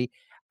every day.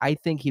 I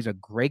think he's a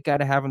great guy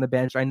to have on the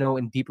bench. I know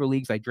in deeper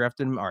leagues, I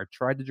drafted him or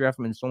tried to draft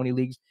him in so many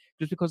leagues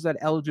just because of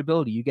that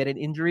eligibility. You get an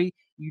injury,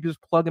 you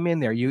just plug him in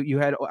there. You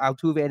had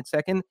Altuve at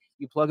second,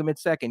 you plug him at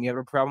second. You have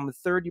a problem with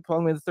third, you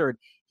plug him in third.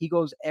 He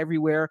goes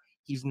everywhere.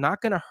 He's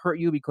not going to hurt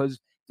you because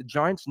the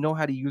Giants know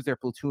how to use their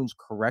platoons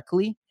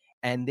correctly,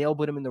 and they'll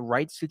put him in the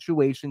right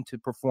situation to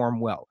perform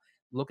well.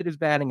 Look at his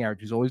batting average.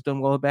 He's always done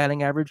well at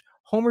batting average.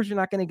 Homers, you're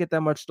not going to get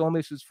that much. Stolen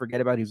bases,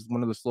 forget about it. He's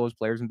one of the slowest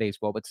players in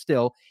baseball, but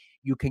still,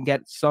 you can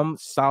get some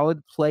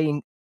solid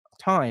playing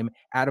time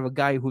out of a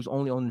guy who's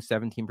only owned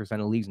 17%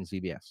 of leagues in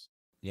CBS.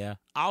 Yeah,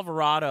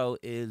 Alvarado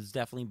is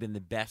definitely been the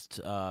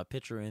best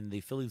pitcher in the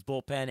Phillies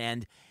bullpen,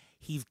 and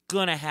he's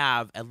gonna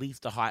have at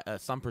least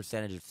some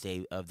percentage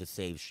of the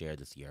save share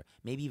this year,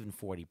 maybe even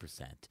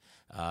 40%.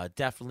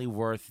 Definitely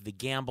worth the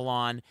gamble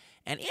on.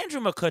 And Andrew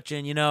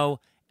McCutchen,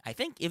 I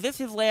think if this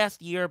is his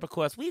last year,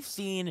 because we've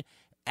seen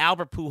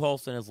Albert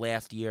Pujols in his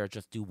last year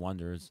just do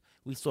wonders.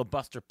 We saw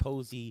Buster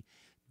Posey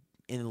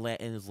in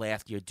his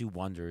last year do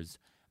wonders.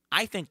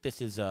 I think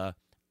this is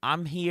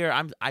I'm here.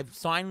 I'm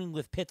signing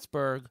with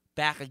Pittsburgh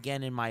back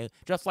again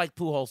just like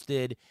Pujols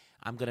did.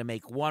 I'm gonna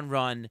make one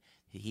run.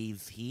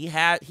 He's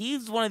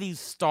one of these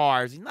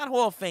stars. He's not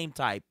Hall of Fame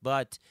type,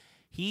 but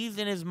he's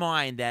in his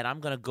mind that I'm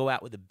gonna go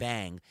out with a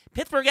bang.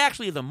 Pittsburgh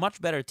actually is a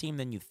much better team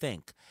than you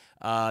think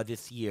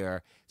this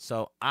year.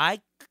 So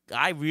I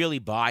really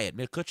buy it.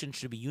 McCutchen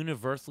should be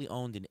universally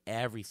owned in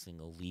every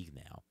single league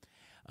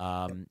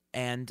now.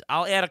 And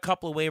I'll add a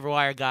couple of waiver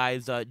wire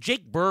guys.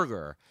 Jake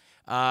Berger.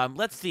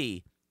 Let's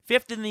see.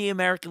 5th in the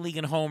American League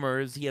in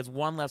homers. He has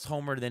 1 less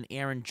homer than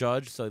Aaron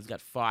Judge, so he's got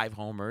 5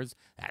 homers.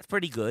 That's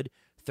pretty good.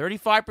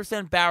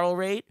 35% barrel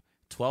rate,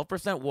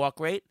 12% walk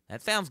rate.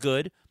 That sounds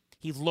good.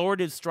 He's lowered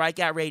his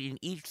strikeout rate in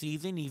each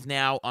season. He's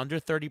now under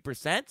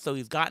 30%, so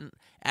he's gotten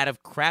out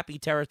of crappy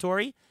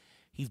territory.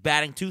 He's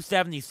batting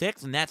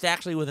 .276, and that's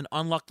actually with an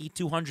unlucky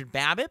 200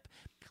 BABIP.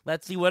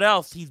 Let's see what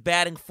else. He's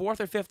batting 4th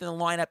or 5th in the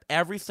lineup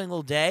every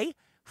single day.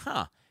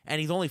 And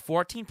he's only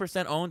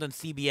 14% owned on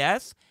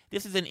CBS.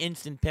 This is an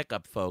instant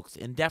pickup, folks,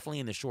 and definitely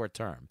in the short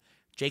term.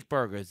 Jake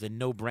Berger is a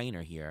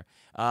no-brainer here.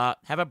 How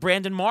about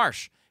Brandon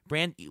Marsh?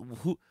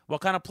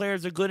 What kind of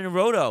players are good in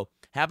Roto?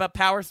 How about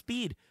power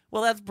speed?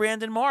 Well, that's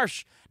Brandon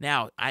Marsh.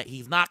 Now,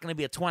 he's not going to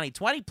be a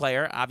 2020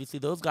 player. Obviously,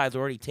 those guys are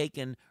already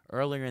taken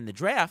earlier in the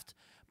draft.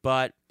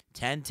 But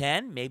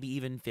 10-10, maybe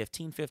even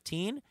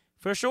 15-15,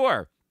 for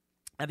sure.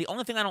 And the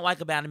only thing I don't like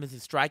about him is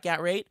his strikeout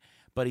rate.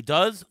 But he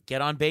does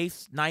get on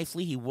base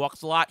nicely. He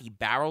walks a lot. He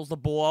barrels the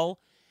ball.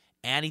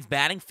 And he's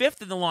batting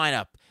 5th in the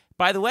lineup.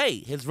 By the way,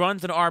 his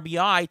runs and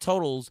RBI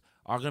totals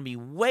are going to be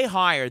way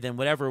higher than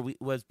whatever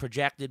was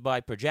projected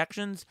by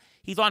projections.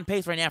 He's on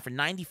pace right now for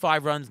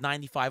 95 runs,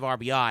 95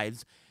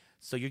 RBIs.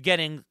 So you're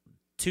getting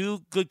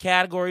 2 good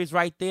categories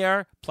right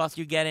there. Plus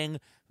you're getting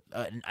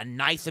a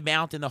nice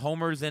amount in the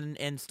homers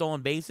and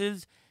stolen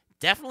bases.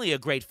 definitely a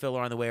great filler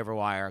on the waiver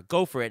wire.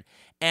 Go for it.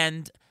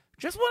 And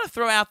just want to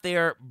throw out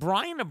there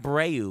Brian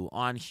Abreu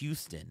on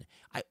Houston.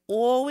 I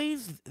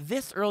always,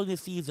 this early in the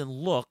season,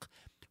 look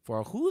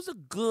for who's a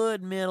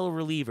good middle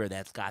reliever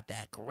that's got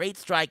that great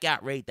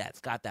strikeout rate, that's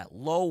got that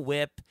low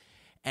whip,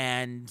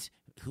 and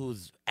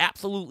who's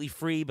absolutely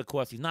free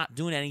because he's not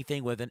doing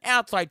anything with an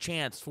outside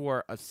chance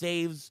for a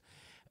saves,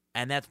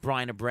 and that's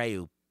Brian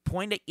Abreu.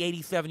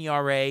 .87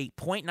 ERA,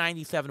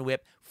 .97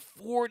 whip,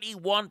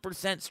 41%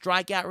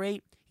 strikeout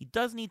rate. He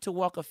does need to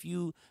walk a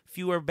few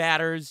fewer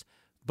batters,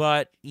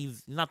 but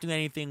he's not doing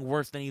anything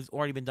worse than he's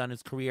already been done in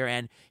his career,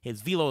 and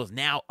his velo is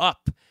now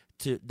up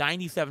to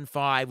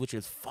 97.5, which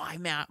is 5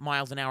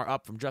 miles an hour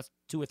up from just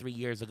 2 or 3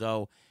 years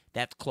ago.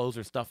 That's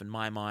closer stuff in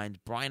my mind.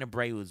 Brian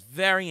Abreu is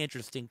very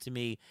interesting to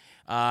me.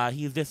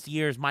 He's this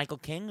year's Michael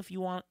King, if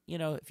you want,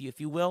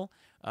 if you will.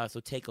 So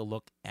take a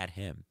look at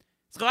him.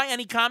 Sky,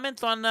 any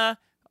comments on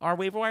our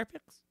waiver wire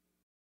picks?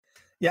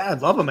 Yeah, I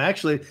love him,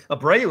 actually.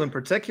 Abreu in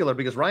particular,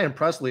 because Ryan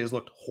Presley has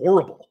looked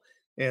horrible.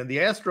 And the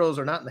Astros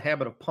are not in the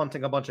habit of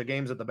punting a bunch of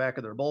games at the back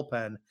of their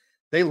bullpen.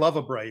 They love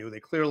Abreu. They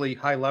clearly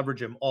high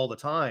leverage him all the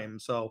time.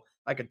 So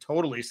I could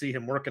totally see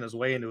him working his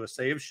way into a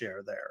save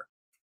share there.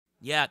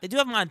 Yeah, they do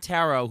have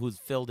Montero, who's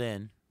filled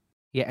in.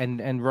 Yeah,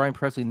 and Ryan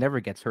Presley never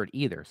gets hurt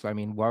either. So I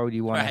mean, why would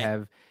you want to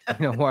have,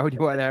 why would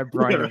you want to have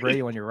Brian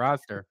Abreu on your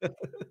roster?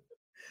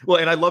 Well,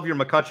 and I love your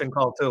McCutchen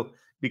call too,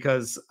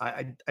 because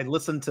I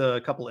listened to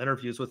a couple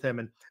interviews with him,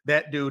 and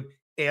that dude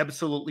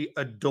absolutely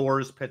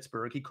adores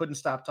Pittsburgh. He couldn't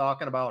stop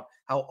talking about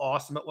how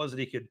awesome it was that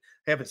he could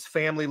have his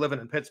family living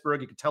in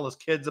Pittsburgh. He could tell his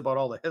kids about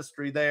all the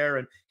history there,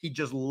 and he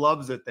just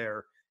loves it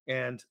there.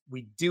 And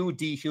we do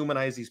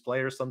dehumanize these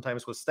players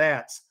sometimes with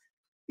stats.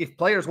 If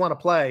players want to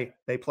play,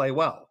 they play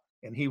well,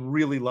 and he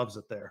really loves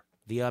it there.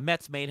 The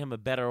Mets made him a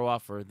better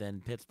offer than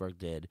Pittsburgh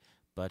did,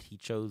 but he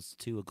chose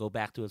to go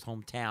back to his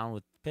hometown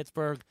with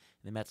Pittsburgh,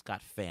 and the Mets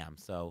got fam.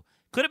 So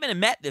could have been a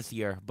Met this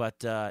year, but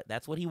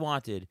that's what he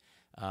wanted.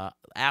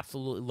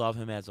 Absolutely love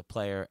him as a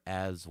player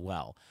as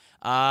well.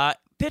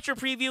 Pitcher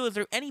preview, is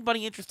there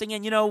anybody interesting?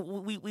 And,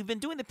 we've been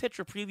doing the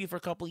pitcher preview for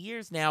a couple of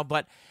years now,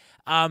 but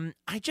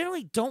I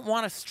generally don't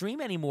want to stream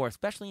anymore,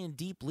 especially in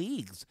deep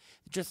leagues.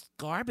 Just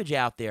garbage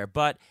out there,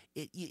 but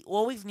you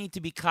always need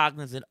to be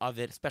cognizant of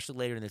it, especially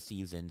later in the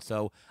season.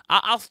 So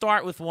I'll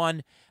start with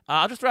one.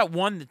 I'll just throw out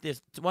one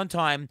this one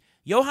time.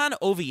 Johan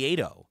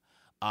Oviedo.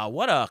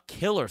 What a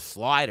killer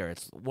slider.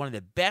 It's one of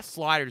the best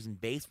sliders in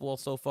baseball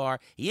so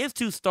far. He is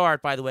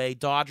 2-start, by the way.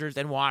 Dodgers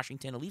and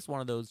Washington, at least one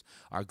of those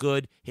are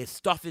good. His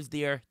stuff is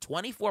there.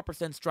 24%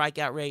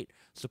 strikeout rate,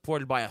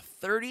 supported by a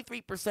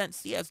 33%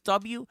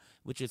 CSW,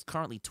 which is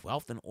currently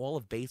 12th in all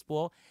of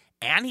baseball.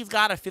 And he's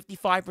got a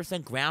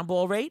 55% ground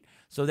ball rate.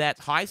 So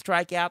that's high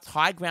strikeouts,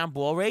 high ground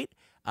ball rate.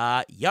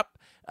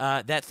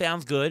 That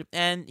sounds good.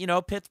 And,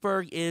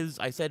 Pittsburgh is,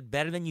 I said,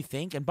 better than you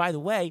think. And by the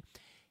way,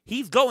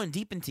 he's going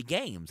deep into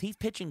games. He's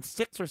pitching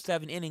 6 or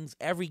 7 innings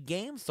every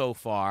game so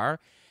far.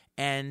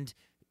 And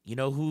you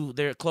know who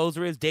their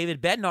closer is?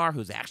 David Bednar,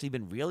 who's actually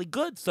been really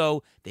good.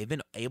 So they've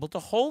been able to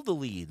hold the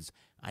leads.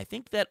 I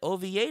think that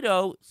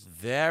Oviedo is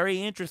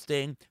very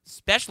interesting,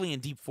 especially in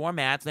deep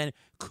formats, and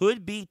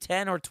could be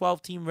 10 or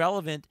 12 team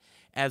relevant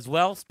as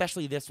well,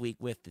 especially this week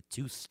with the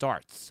 2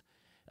 starts.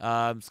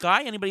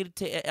 Sky, anybody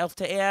else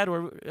to add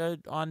or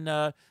on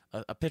a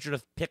pitcher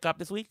to pick up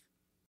this week?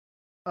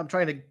 I'm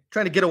trying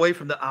to get away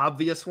from the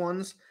obvious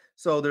ones.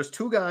 So there's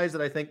 2 guys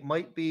that I think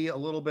might be a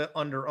little bit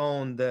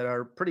under-owned that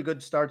are pretty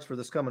good starts for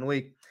this coming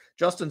week.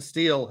 Justin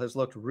Steele has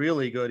looked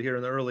really good here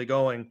in the early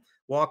going.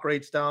 Walk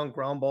rate's down,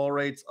 ground ball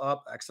rate's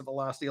up, exit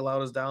velocity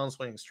allowed is down,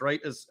 swinging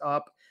straight is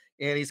up,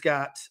 and he's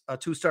got a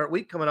 2-start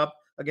week coming up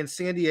against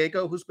San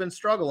Diego, who's been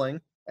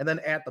struggling, and then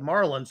at the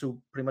Marlins, who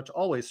pretty much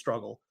always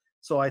struggle.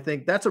 So I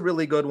think that's a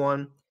really good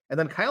one. And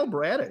then Kyle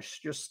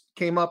Bradish just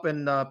came up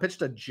and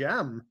pitched a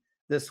gem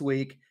this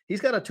week.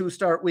 He's got a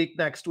 2-start week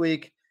next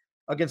week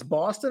against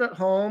Boston at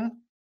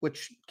home,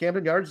 which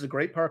Camden Yards is a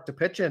great park to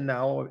pitch in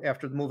now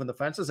after moving the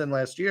fences in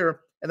last year,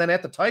 and then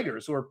at the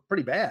Tigers, who are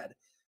pretty bad.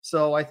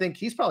 So I think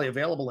he's probably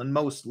available in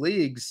most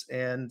leagues,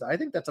 and I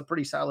think that's a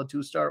pretty solid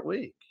 2-start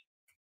week.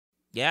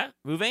 Yeah,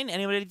 Ruvain,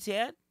 anybody to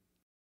add?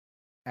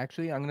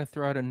 Actually, I'm going to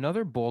throw out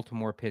another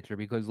Baltimore pitcher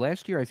because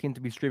last year I seemed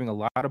to be streaming a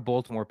lot of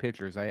Baltimore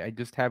pitchers. I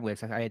just have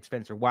lists. I had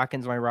Spencer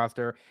Watkins on my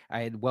roster.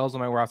 I had Wells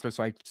on my roster.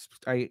 So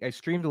I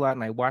streamed a lot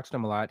and I watched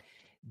him a lot.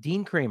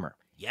 Dean Kramer.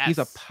 Yes. He's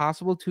a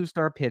possible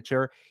 2-star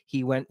pitcher.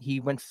 He went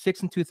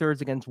 6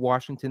 2/3 against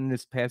Washington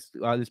this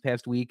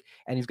past week,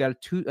 and he's got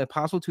a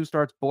possible 2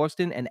 starts,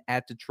 Boston and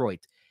at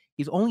Detroit.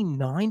 He's only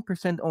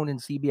 9% owned in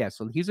CBS.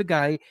 So he's a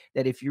guy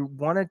that if you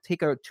want to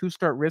take a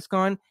 2-start risk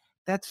on,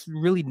 that's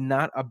really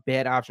not a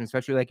bad option,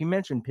 especially like you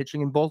mentioned,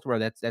 pitching in Baltimore.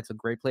 That's a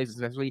great place,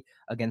 especially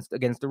against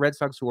the Red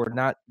Sox, who are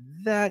not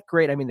that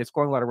great. I mean, they're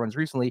scoring a lot of runs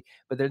recently,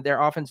 but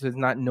their offense is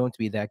not known to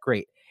be that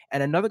great.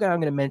 And another guy I'm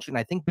going to mention,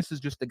 I think this is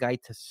just the guy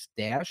to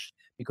stash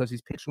because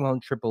he's pitching well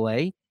in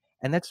AAA,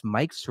 and that's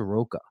Mike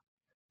Soroka.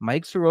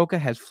 Mike Soroka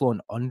has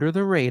flown under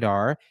the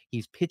radar.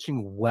 He's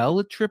pitching well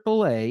at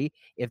AAA.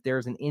 If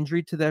there's an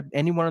injury to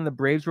anyone on the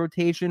Braves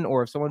rotation,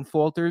 or if someone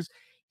falters,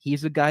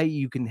 he's a guy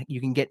you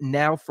can get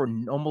now for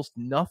almost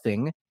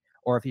nothing.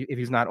 Or if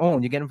he's not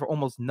owned, you get him for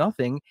almost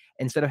nothing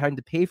instead of having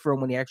to pay for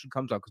him when he actually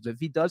comes up. Because if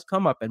he does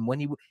come up, and when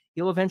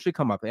he'll eventually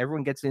come up,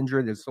 everyone gets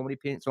injured. There's so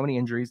many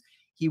injuries.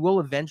 He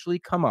will eventually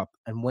come up,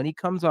 and when he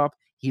comes up,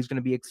 he's going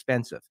to be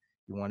expensive.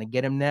 You want to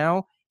get him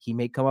now? He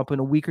may come up in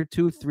a week or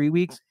 2, 3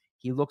 weeks.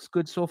 He looks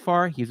good so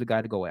far. He's a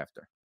guy to go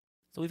after.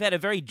 So we've had a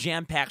very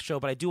jam-packed show,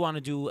 but I do want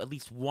to do at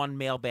least one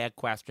mailbag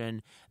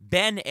question.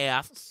 Ben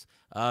asks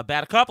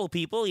about a couple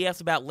people. He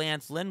asks about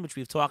Lance Lynn, which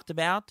we've talked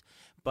about,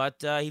 but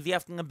he's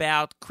asking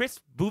about Chris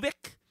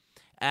Bubik,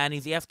 and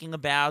he's asking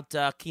about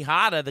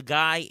Quijada, the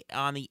guy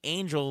on the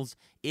Angels.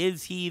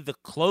 Is he the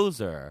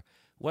closer?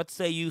 What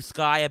say you,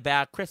 Sky,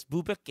 about Chris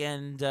Bubik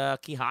and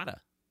Quijada?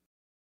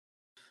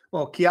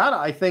 Well, Quijada,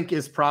 I think,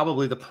 is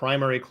probably the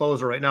primary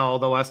closer right now,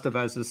 although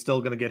Estevez is still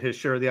going to get his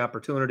share of the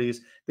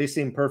opportunities. They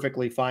seem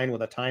perfectly fine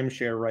with a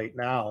timeshare right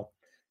now.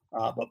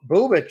 But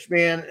Bubic,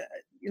 man,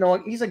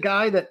 he's a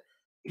guy that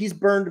he's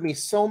burned me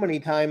so many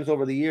times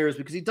over the years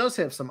because he does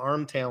have some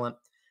arm talent.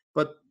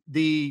 But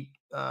the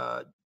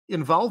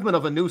involvement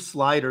of a new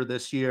slider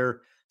this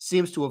year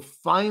seems to have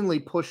finally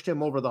pushed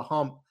him over the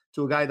hump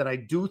to a guy that I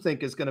do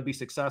think is going to be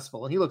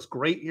successful. And he looks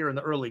great here in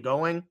the early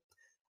going.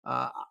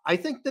 I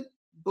think that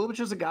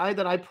Bubic is a guy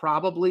that I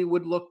probably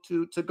would look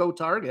to go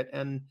target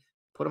and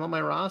put him on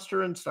my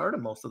roster and start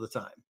him most of the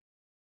time.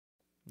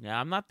 Yeah,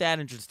 I'm not that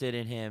interested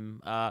in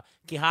him.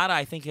 Quijada,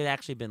 I think, has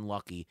actually been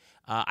lucky.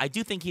 I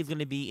do think he's going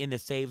to be in the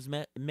saves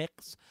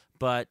mix,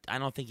 but I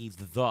don't think he's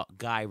the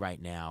guy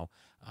right now.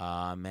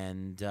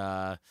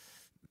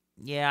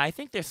 Yeah, I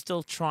think they're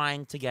still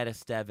trying to get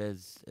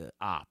Estevez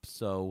op.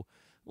 So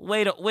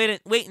wait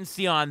and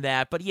see on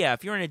that. But yeah,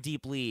 if you're in a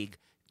deep league,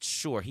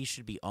 sure, he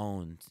should be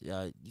owned.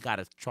 You got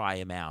to try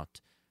him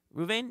out.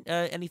 Ruvain,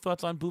 any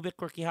thoughts on Bubik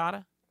or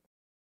Quijada?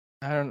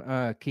 I don't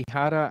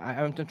Quijada.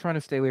 I'm trying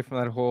to stay away from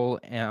that whole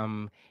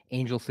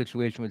Angel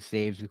situation with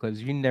saves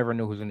because you never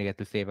know who's going to get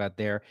the save out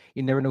there.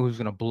 You never know who's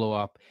going to blow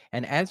up.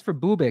 And as for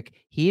Bubik,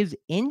 he is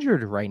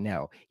injured right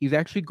now. He's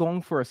actually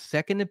going for a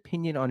second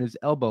opinion on his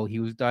elbow. He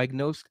was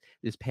diagnosed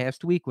this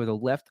past week with a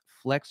left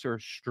flexor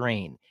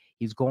strain.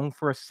 He's going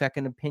for a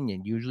second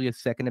opinion. Usually, a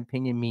second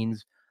opinion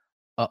means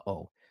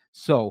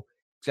So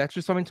that's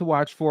just something to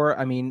watch for.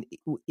 I mean,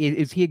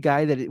 is he a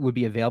guy that would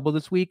be available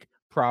this week?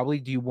 Probably.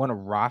 Do you want to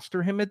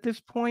roster him at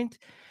this point?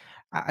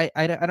 I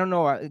don't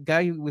know. A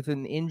guy with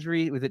an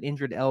injury, with an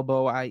injured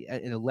elbow,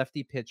 a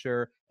lefty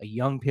pitcher, a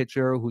young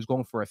pitcher who's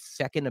going for a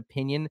second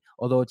opinion.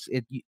 Although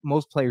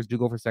most players do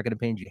go for second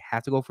opinions. You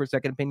have to go for a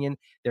second opinion.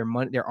 Their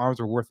arms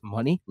are worth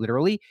money,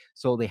 literally.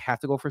 So they have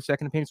to go for a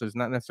second opinion. So it's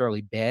not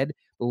necessarily bad.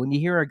 But when you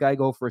hear a guy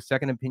go for a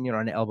second opinion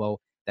on an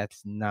elbow,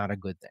 that's not a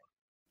good thing.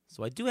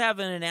 So I do have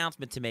an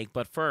announcement to make,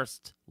 but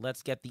first,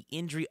 let's get the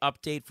injury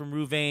update from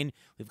Ruvain.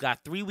 We've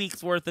got 3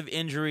 weeks worth of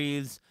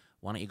injuries.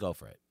 Why don't you go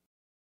for it?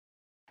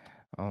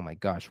 Oh my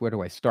gosh, where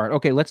do I start?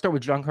 Okay, let's start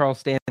with Giancarlo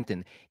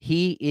Stanton.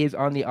 He is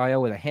on the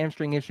IL with a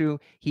hamstring issue.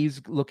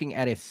 He's looking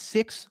at a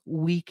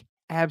 6-week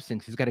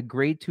absence. He's got a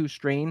grade 2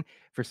 strain.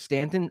 For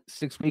Stanton,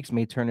 6 weeks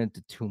may turn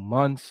into 2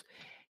 months.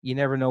 You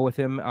never know with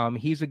him.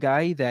 He's a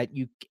guy that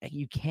you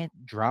can't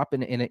drop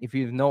if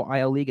you have no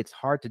IL league. It's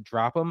hard to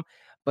drop him,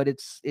 but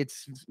it's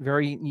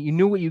very. You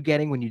knew what you're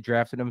getting when you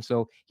drafted him,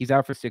 so he's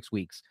out for 6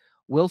 weeks.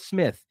 Will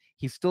Smith,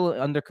 he's still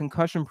under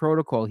concussion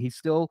protocol. He's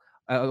still,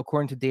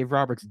 according to Dave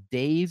Roberts,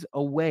 days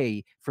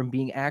away from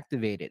being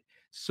activated.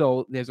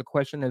 So there's a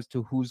question as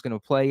to who's going to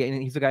play,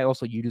 and he's a guy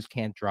also you just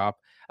can't drop.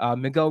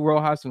 Miguel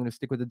Rojas, I'm going to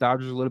stick with the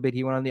Dodgers a little bit.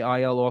 He went on the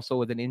IL also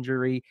with an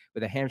injury,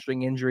 with a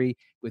hamstring injury.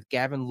 With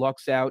Gavin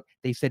Lux out,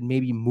 they said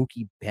maybe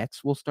Mookie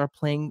Betts will start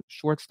playing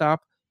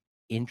shortstop.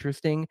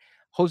 Interesting.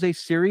 Jose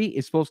Siri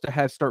is supposed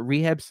to start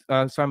rehab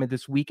assignment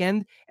this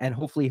weekend, and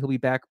hopefully he'll be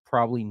back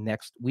probably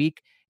next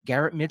week.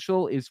 Garrett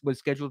Mitchell was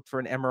scheduled for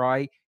an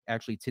MRI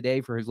actually today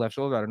for his left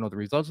shoulder. I don't know the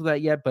results of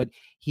that yet, but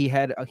he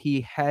had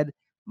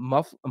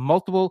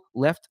multiple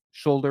left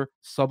shoulder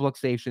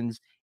subluxations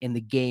in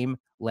the game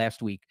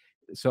last week.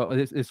 So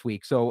this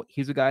week. So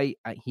he's a guy,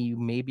 he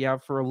may be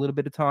out for a little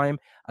bit of time.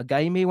 A guy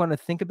you may want to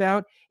think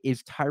about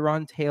is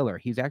Tyron Taylor.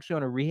 He's actually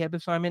on a rehab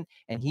assignment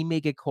and he may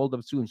get called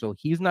up soon. So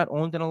he's not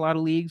owned in a lot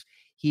of leagues.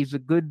 He's a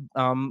good,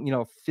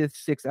 5th,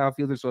 6th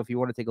outfielder. So if you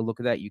want to take a look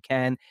at that, you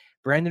can.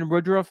 Brandon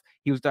Woodruff,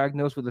 he was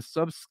diagnosed with a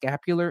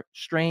subscapular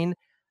strain.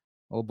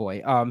 Oh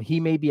boy, he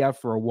may be out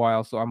for a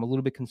while, so I'm a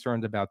little bit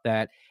concerned about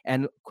that.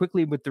 And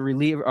quickly with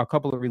a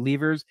couple of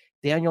relievers,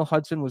 Daniel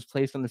Hudson was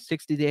placed on the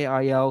 60-day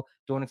IL.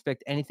 Don't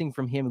expect anything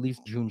from him at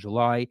least June,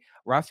 July.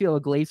 Rafael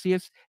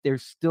Iglesias,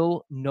 there's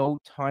still no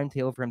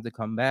timetable for him to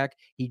come back.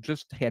 He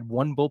just had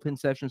 1 bullpen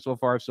session so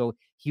far, so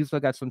he's still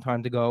got some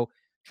time to go.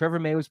 Trevor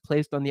May was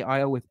placed on the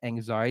IL with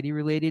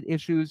anxiety-related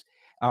issues.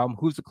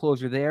 Who's the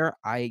closer there?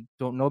 I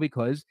don't know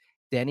because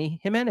Danny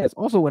Jimenez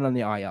also went on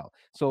the IL.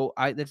 So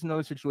that's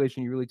another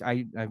situation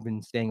I've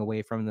been staying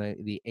away from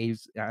the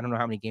A's. I don't know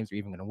how many games they're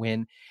even going to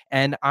win.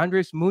 And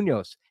Andres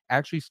Munoz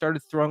actually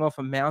started throwing off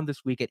a mound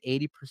this week at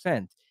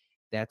 80%.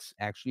 That's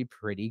actually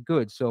pretty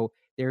good. So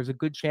there's a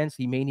good chance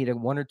he may need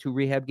 1 or 2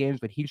 rehab games,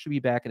 but he should be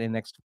back in the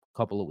next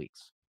couple of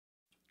weeks.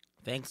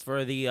 Thanks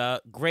for the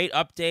great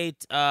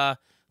update.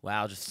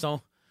 Wow, just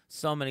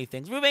so many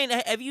things. Ruben,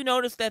 have you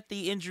noticed that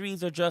the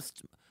injuries are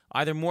just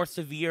either more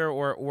severe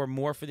or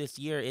more for this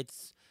year?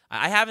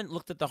 I haven't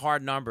looked at the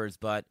hard numbers,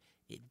 but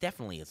it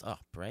definitely is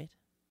up, right?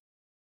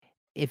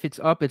 If it's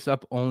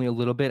up only a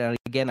little bit. And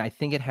again, I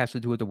think it has to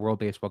do with the World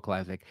Baseball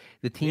Classic.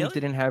 The teams Really?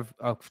 didn't have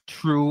a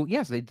true,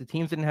 yes, the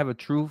teams didn't have a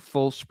true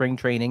full spring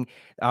training.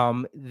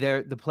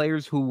 The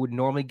players who would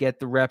normally get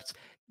the reps,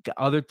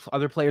 other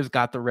players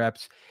got the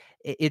reps.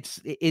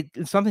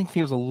 Something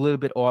feels a little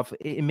bit off.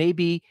 It may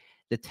be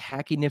the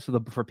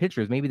tackiness for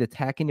pitchers, maybe the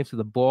tackiness of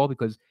the ball,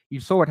 because you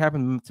saw what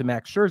happened to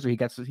Max Scherzer.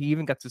 He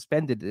even got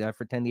suspended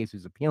for 10 days. He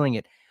was appealing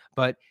it,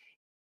 but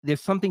there's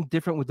something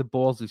different with the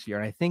balls this year.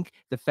 And I think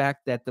the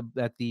fact that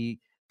the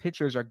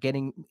pitchers are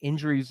getting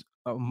injuries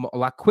a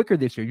lot quicker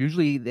this year.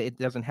 Usually it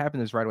doesn't happen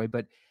this right away,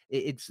 but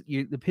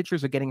the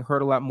pitchers are getting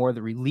hurt a lot more.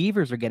 The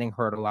relievers are getting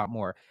hurt a lot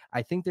more.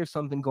 I think there's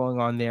something going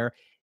on there.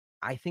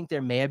 I think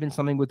there may have been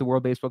something with the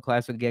World Baseball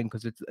Classic again,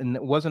 because it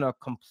wasn't a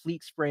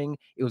complete spring.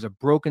 It was a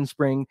broken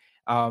spring.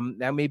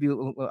 That may be,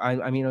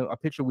 I mean, a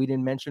pitcher we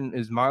didn't mention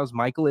is Miles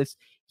Michaelis.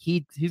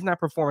 He's not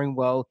performing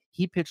well.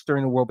 He pitched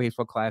during the World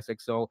Baseball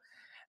Classic. So,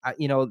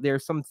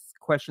 there's some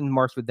question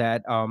marks with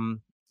that.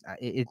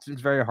 It's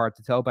very hard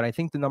to tell, but I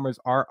think the numbers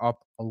are up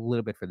a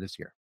little bit for this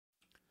year.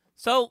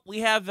 So we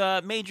have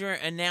a major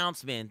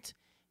announcement.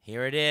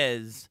 Here it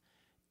is.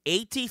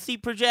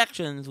 ATC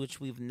projections, which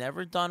we've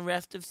never done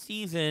rest of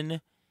season,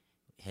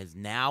 is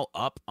now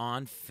up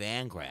on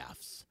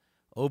Fangraphs.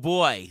 Oh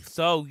boy.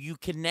 So you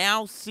can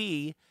now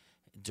see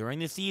during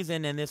the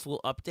season, and this will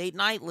update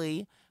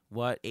nightly,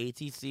 what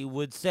ATC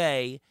would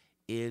say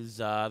is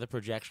the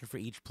projection for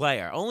each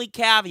player. Only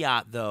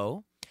caveat,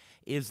 though,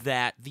 is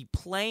that the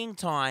playing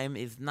time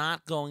is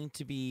not going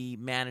to be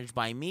managed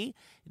by me.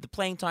 The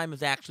playing time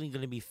is actually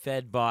going to be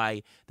fed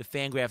by the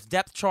Fangraphs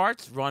depth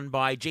charts run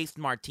by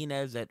Jason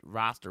Martinez at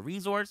Roster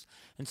Resource.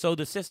 And so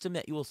the system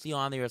that you will see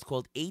on there is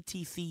called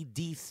ATC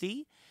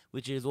DC,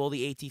 which is all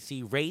the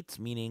ATC rates,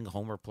 meaning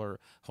homer per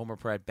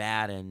at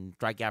bat and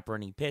strikeout per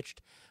inning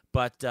pitched.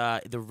 But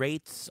the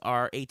rates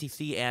are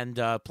ATC,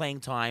 and playing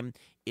time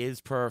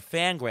is per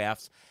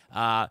Fangraphs.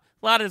 A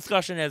lot of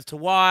discussion as to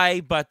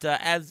why, but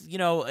as you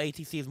know,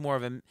 ATC is more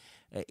of a,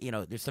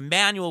 there's some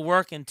manual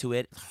work into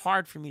it. It's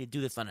hard for me to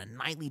do this on a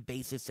nightly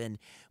basis, and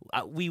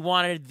we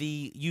wanted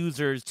the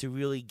users to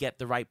really get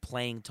the right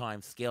playing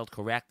time scaled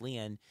correctly,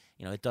 and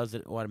it does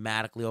it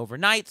automatically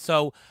overnight.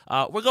 So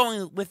we're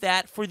going with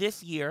that for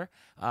this year,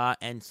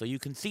 and so you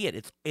can see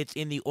it. It's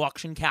in the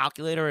auction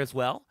calculator as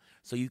well.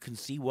 So you can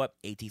see what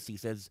ATC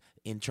says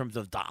in terms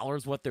of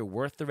dollars, what they're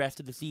worth the rest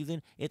of the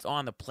season. It's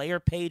on the player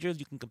pages.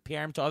 You can compare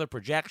them to other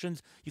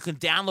projections. You can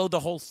download the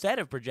whole set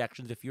of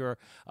projections if you're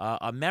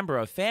a member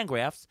of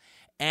Fangraphs.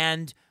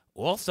 And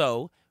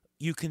also,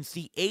 you can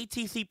see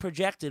ATC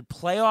projected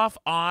playoff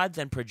odds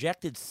and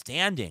projected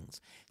standings.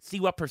 See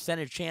what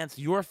percentage chance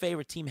your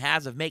favorite team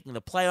has of making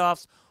the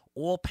playoffs,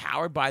 all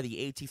powered by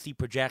the ATC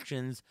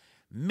projections.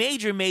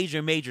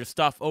 Major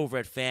stuff over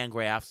at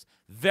Fangraphs.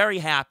 Very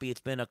happy.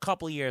 It's been a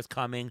couple years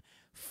coming.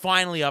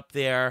 Finally up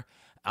there.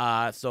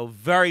 So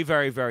very,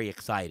 very, very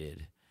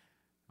excited.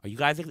 Are you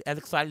guys as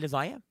excited as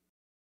I am?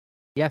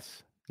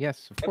 Yes,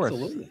 of course.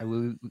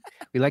 Absolutely.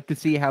 We like to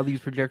see how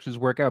these projections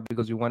work out,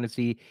 because we want to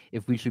see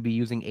if we should be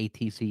using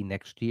ATC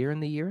next year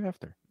and the year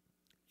after.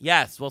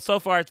 Yes. Well,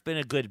 so far it's been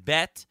a good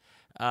bet.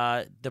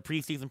 The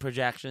preseason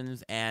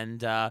projections,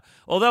 and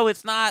although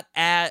it's not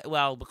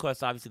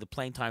because obviously the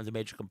playing time is a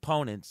major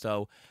component,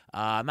 so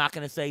I'm not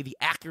going to say the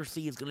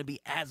accuracy is going to be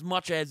as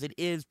much as it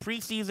is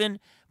preseason,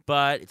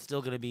 but it's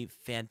still going to be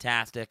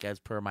fantastic as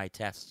per my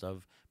tests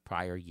of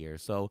prior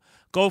years. So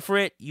go for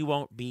it. You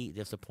won't be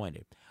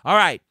disappointed. All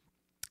right.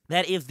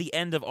 That is the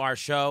end of our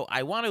show.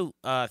 I want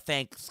to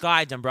thank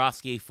Sky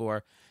Dombroske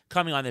for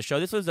coming on the show.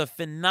 This was a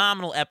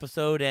phenomenal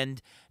episode,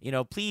 and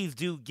please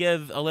do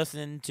give a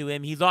listen to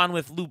him. He's on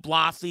with Lou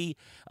Blasi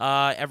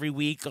every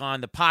week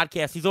on the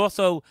podcast. He's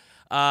also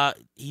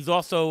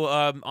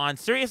on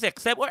Sirius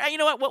XM. You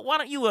know what? Why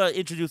don't you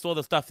introduce all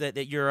the stuff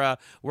that you're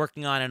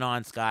working on and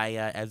on, Sky,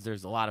 as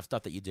there's a lot of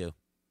stuff that you do.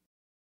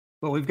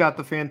 Well, we've got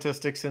the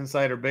Fantastics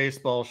Insider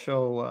Baseball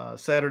show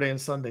Saturday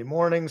and Sunday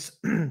mornings,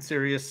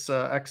 Sirius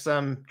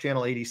XM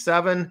channel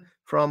 87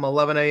 from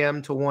 11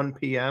 a.m. to 1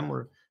 p.m.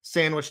 We're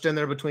sandwiched in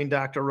there between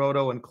Dr.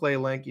 Roto and Clay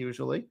Link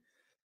usually.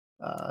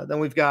 Then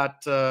we've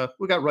got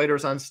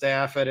writers on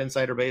staff at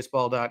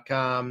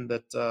insiderbaseball.com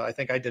that I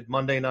think I did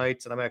Monday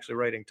nights, and I'm actually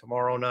writing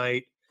tomorrow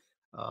night.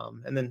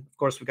 And then, of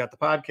course, we got the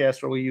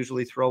podcast where we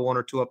usually throw one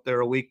or two up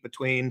there a week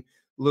between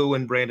Lou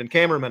and Brandon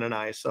Kamerman and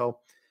I. So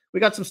we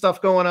got some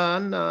stuff going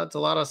on. It's a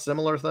lot of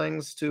similar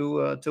things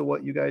to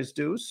what you guys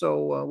do.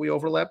 So we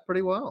overlap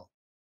pretty well.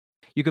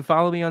 You can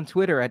follow me on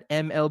Twitter at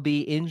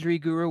MLB Injury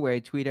Guru, where I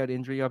tweet out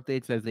injury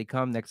updates as they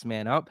come, next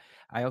man up.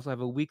 I also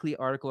have a weekly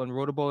article on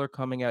Rotoballer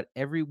coming out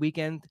every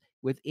weekend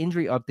with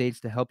injury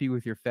updates to help you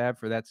with your fab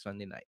for that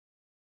Sunday night.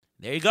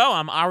 There you go.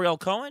 I'm Ariel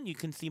Cohen. You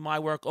can see my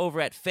work over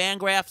at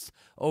Fangraphs,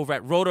 over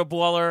at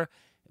Rotoballer.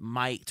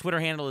 My Twitter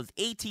handle is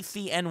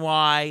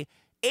ATCNY.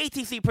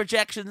 ATC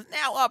projections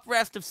now up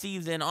rest of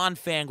season on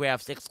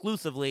Fangraphs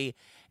exclusively.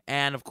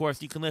 And, of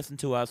course, you can listen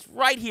to us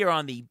right here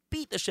on the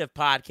Beat the Shift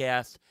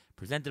podcast,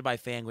 presented by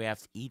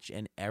Fangraphs each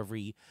and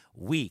every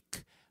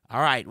week.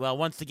 All right. Well,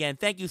 once again,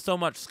 thank you so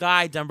much,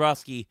 Sky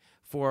Dombroske,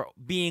 for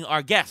being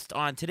our guest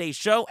on today's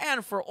show.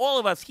 And for all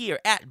of us here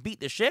at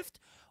Beat the Shift,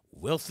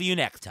 we'll see you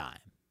next time.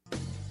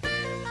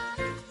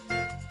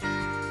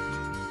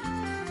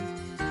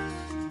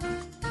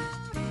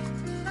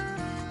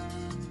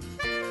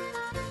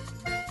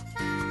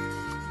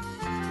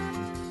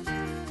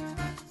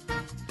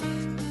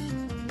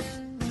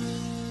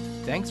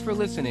 Thanks for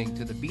listening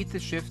to the Beat the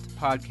Shift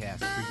podcast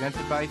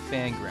presented by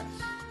Fangraphs.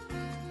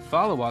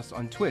 Follow us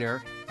on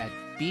Twitter at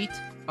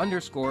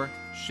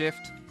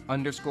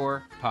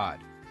beat_shift_pod.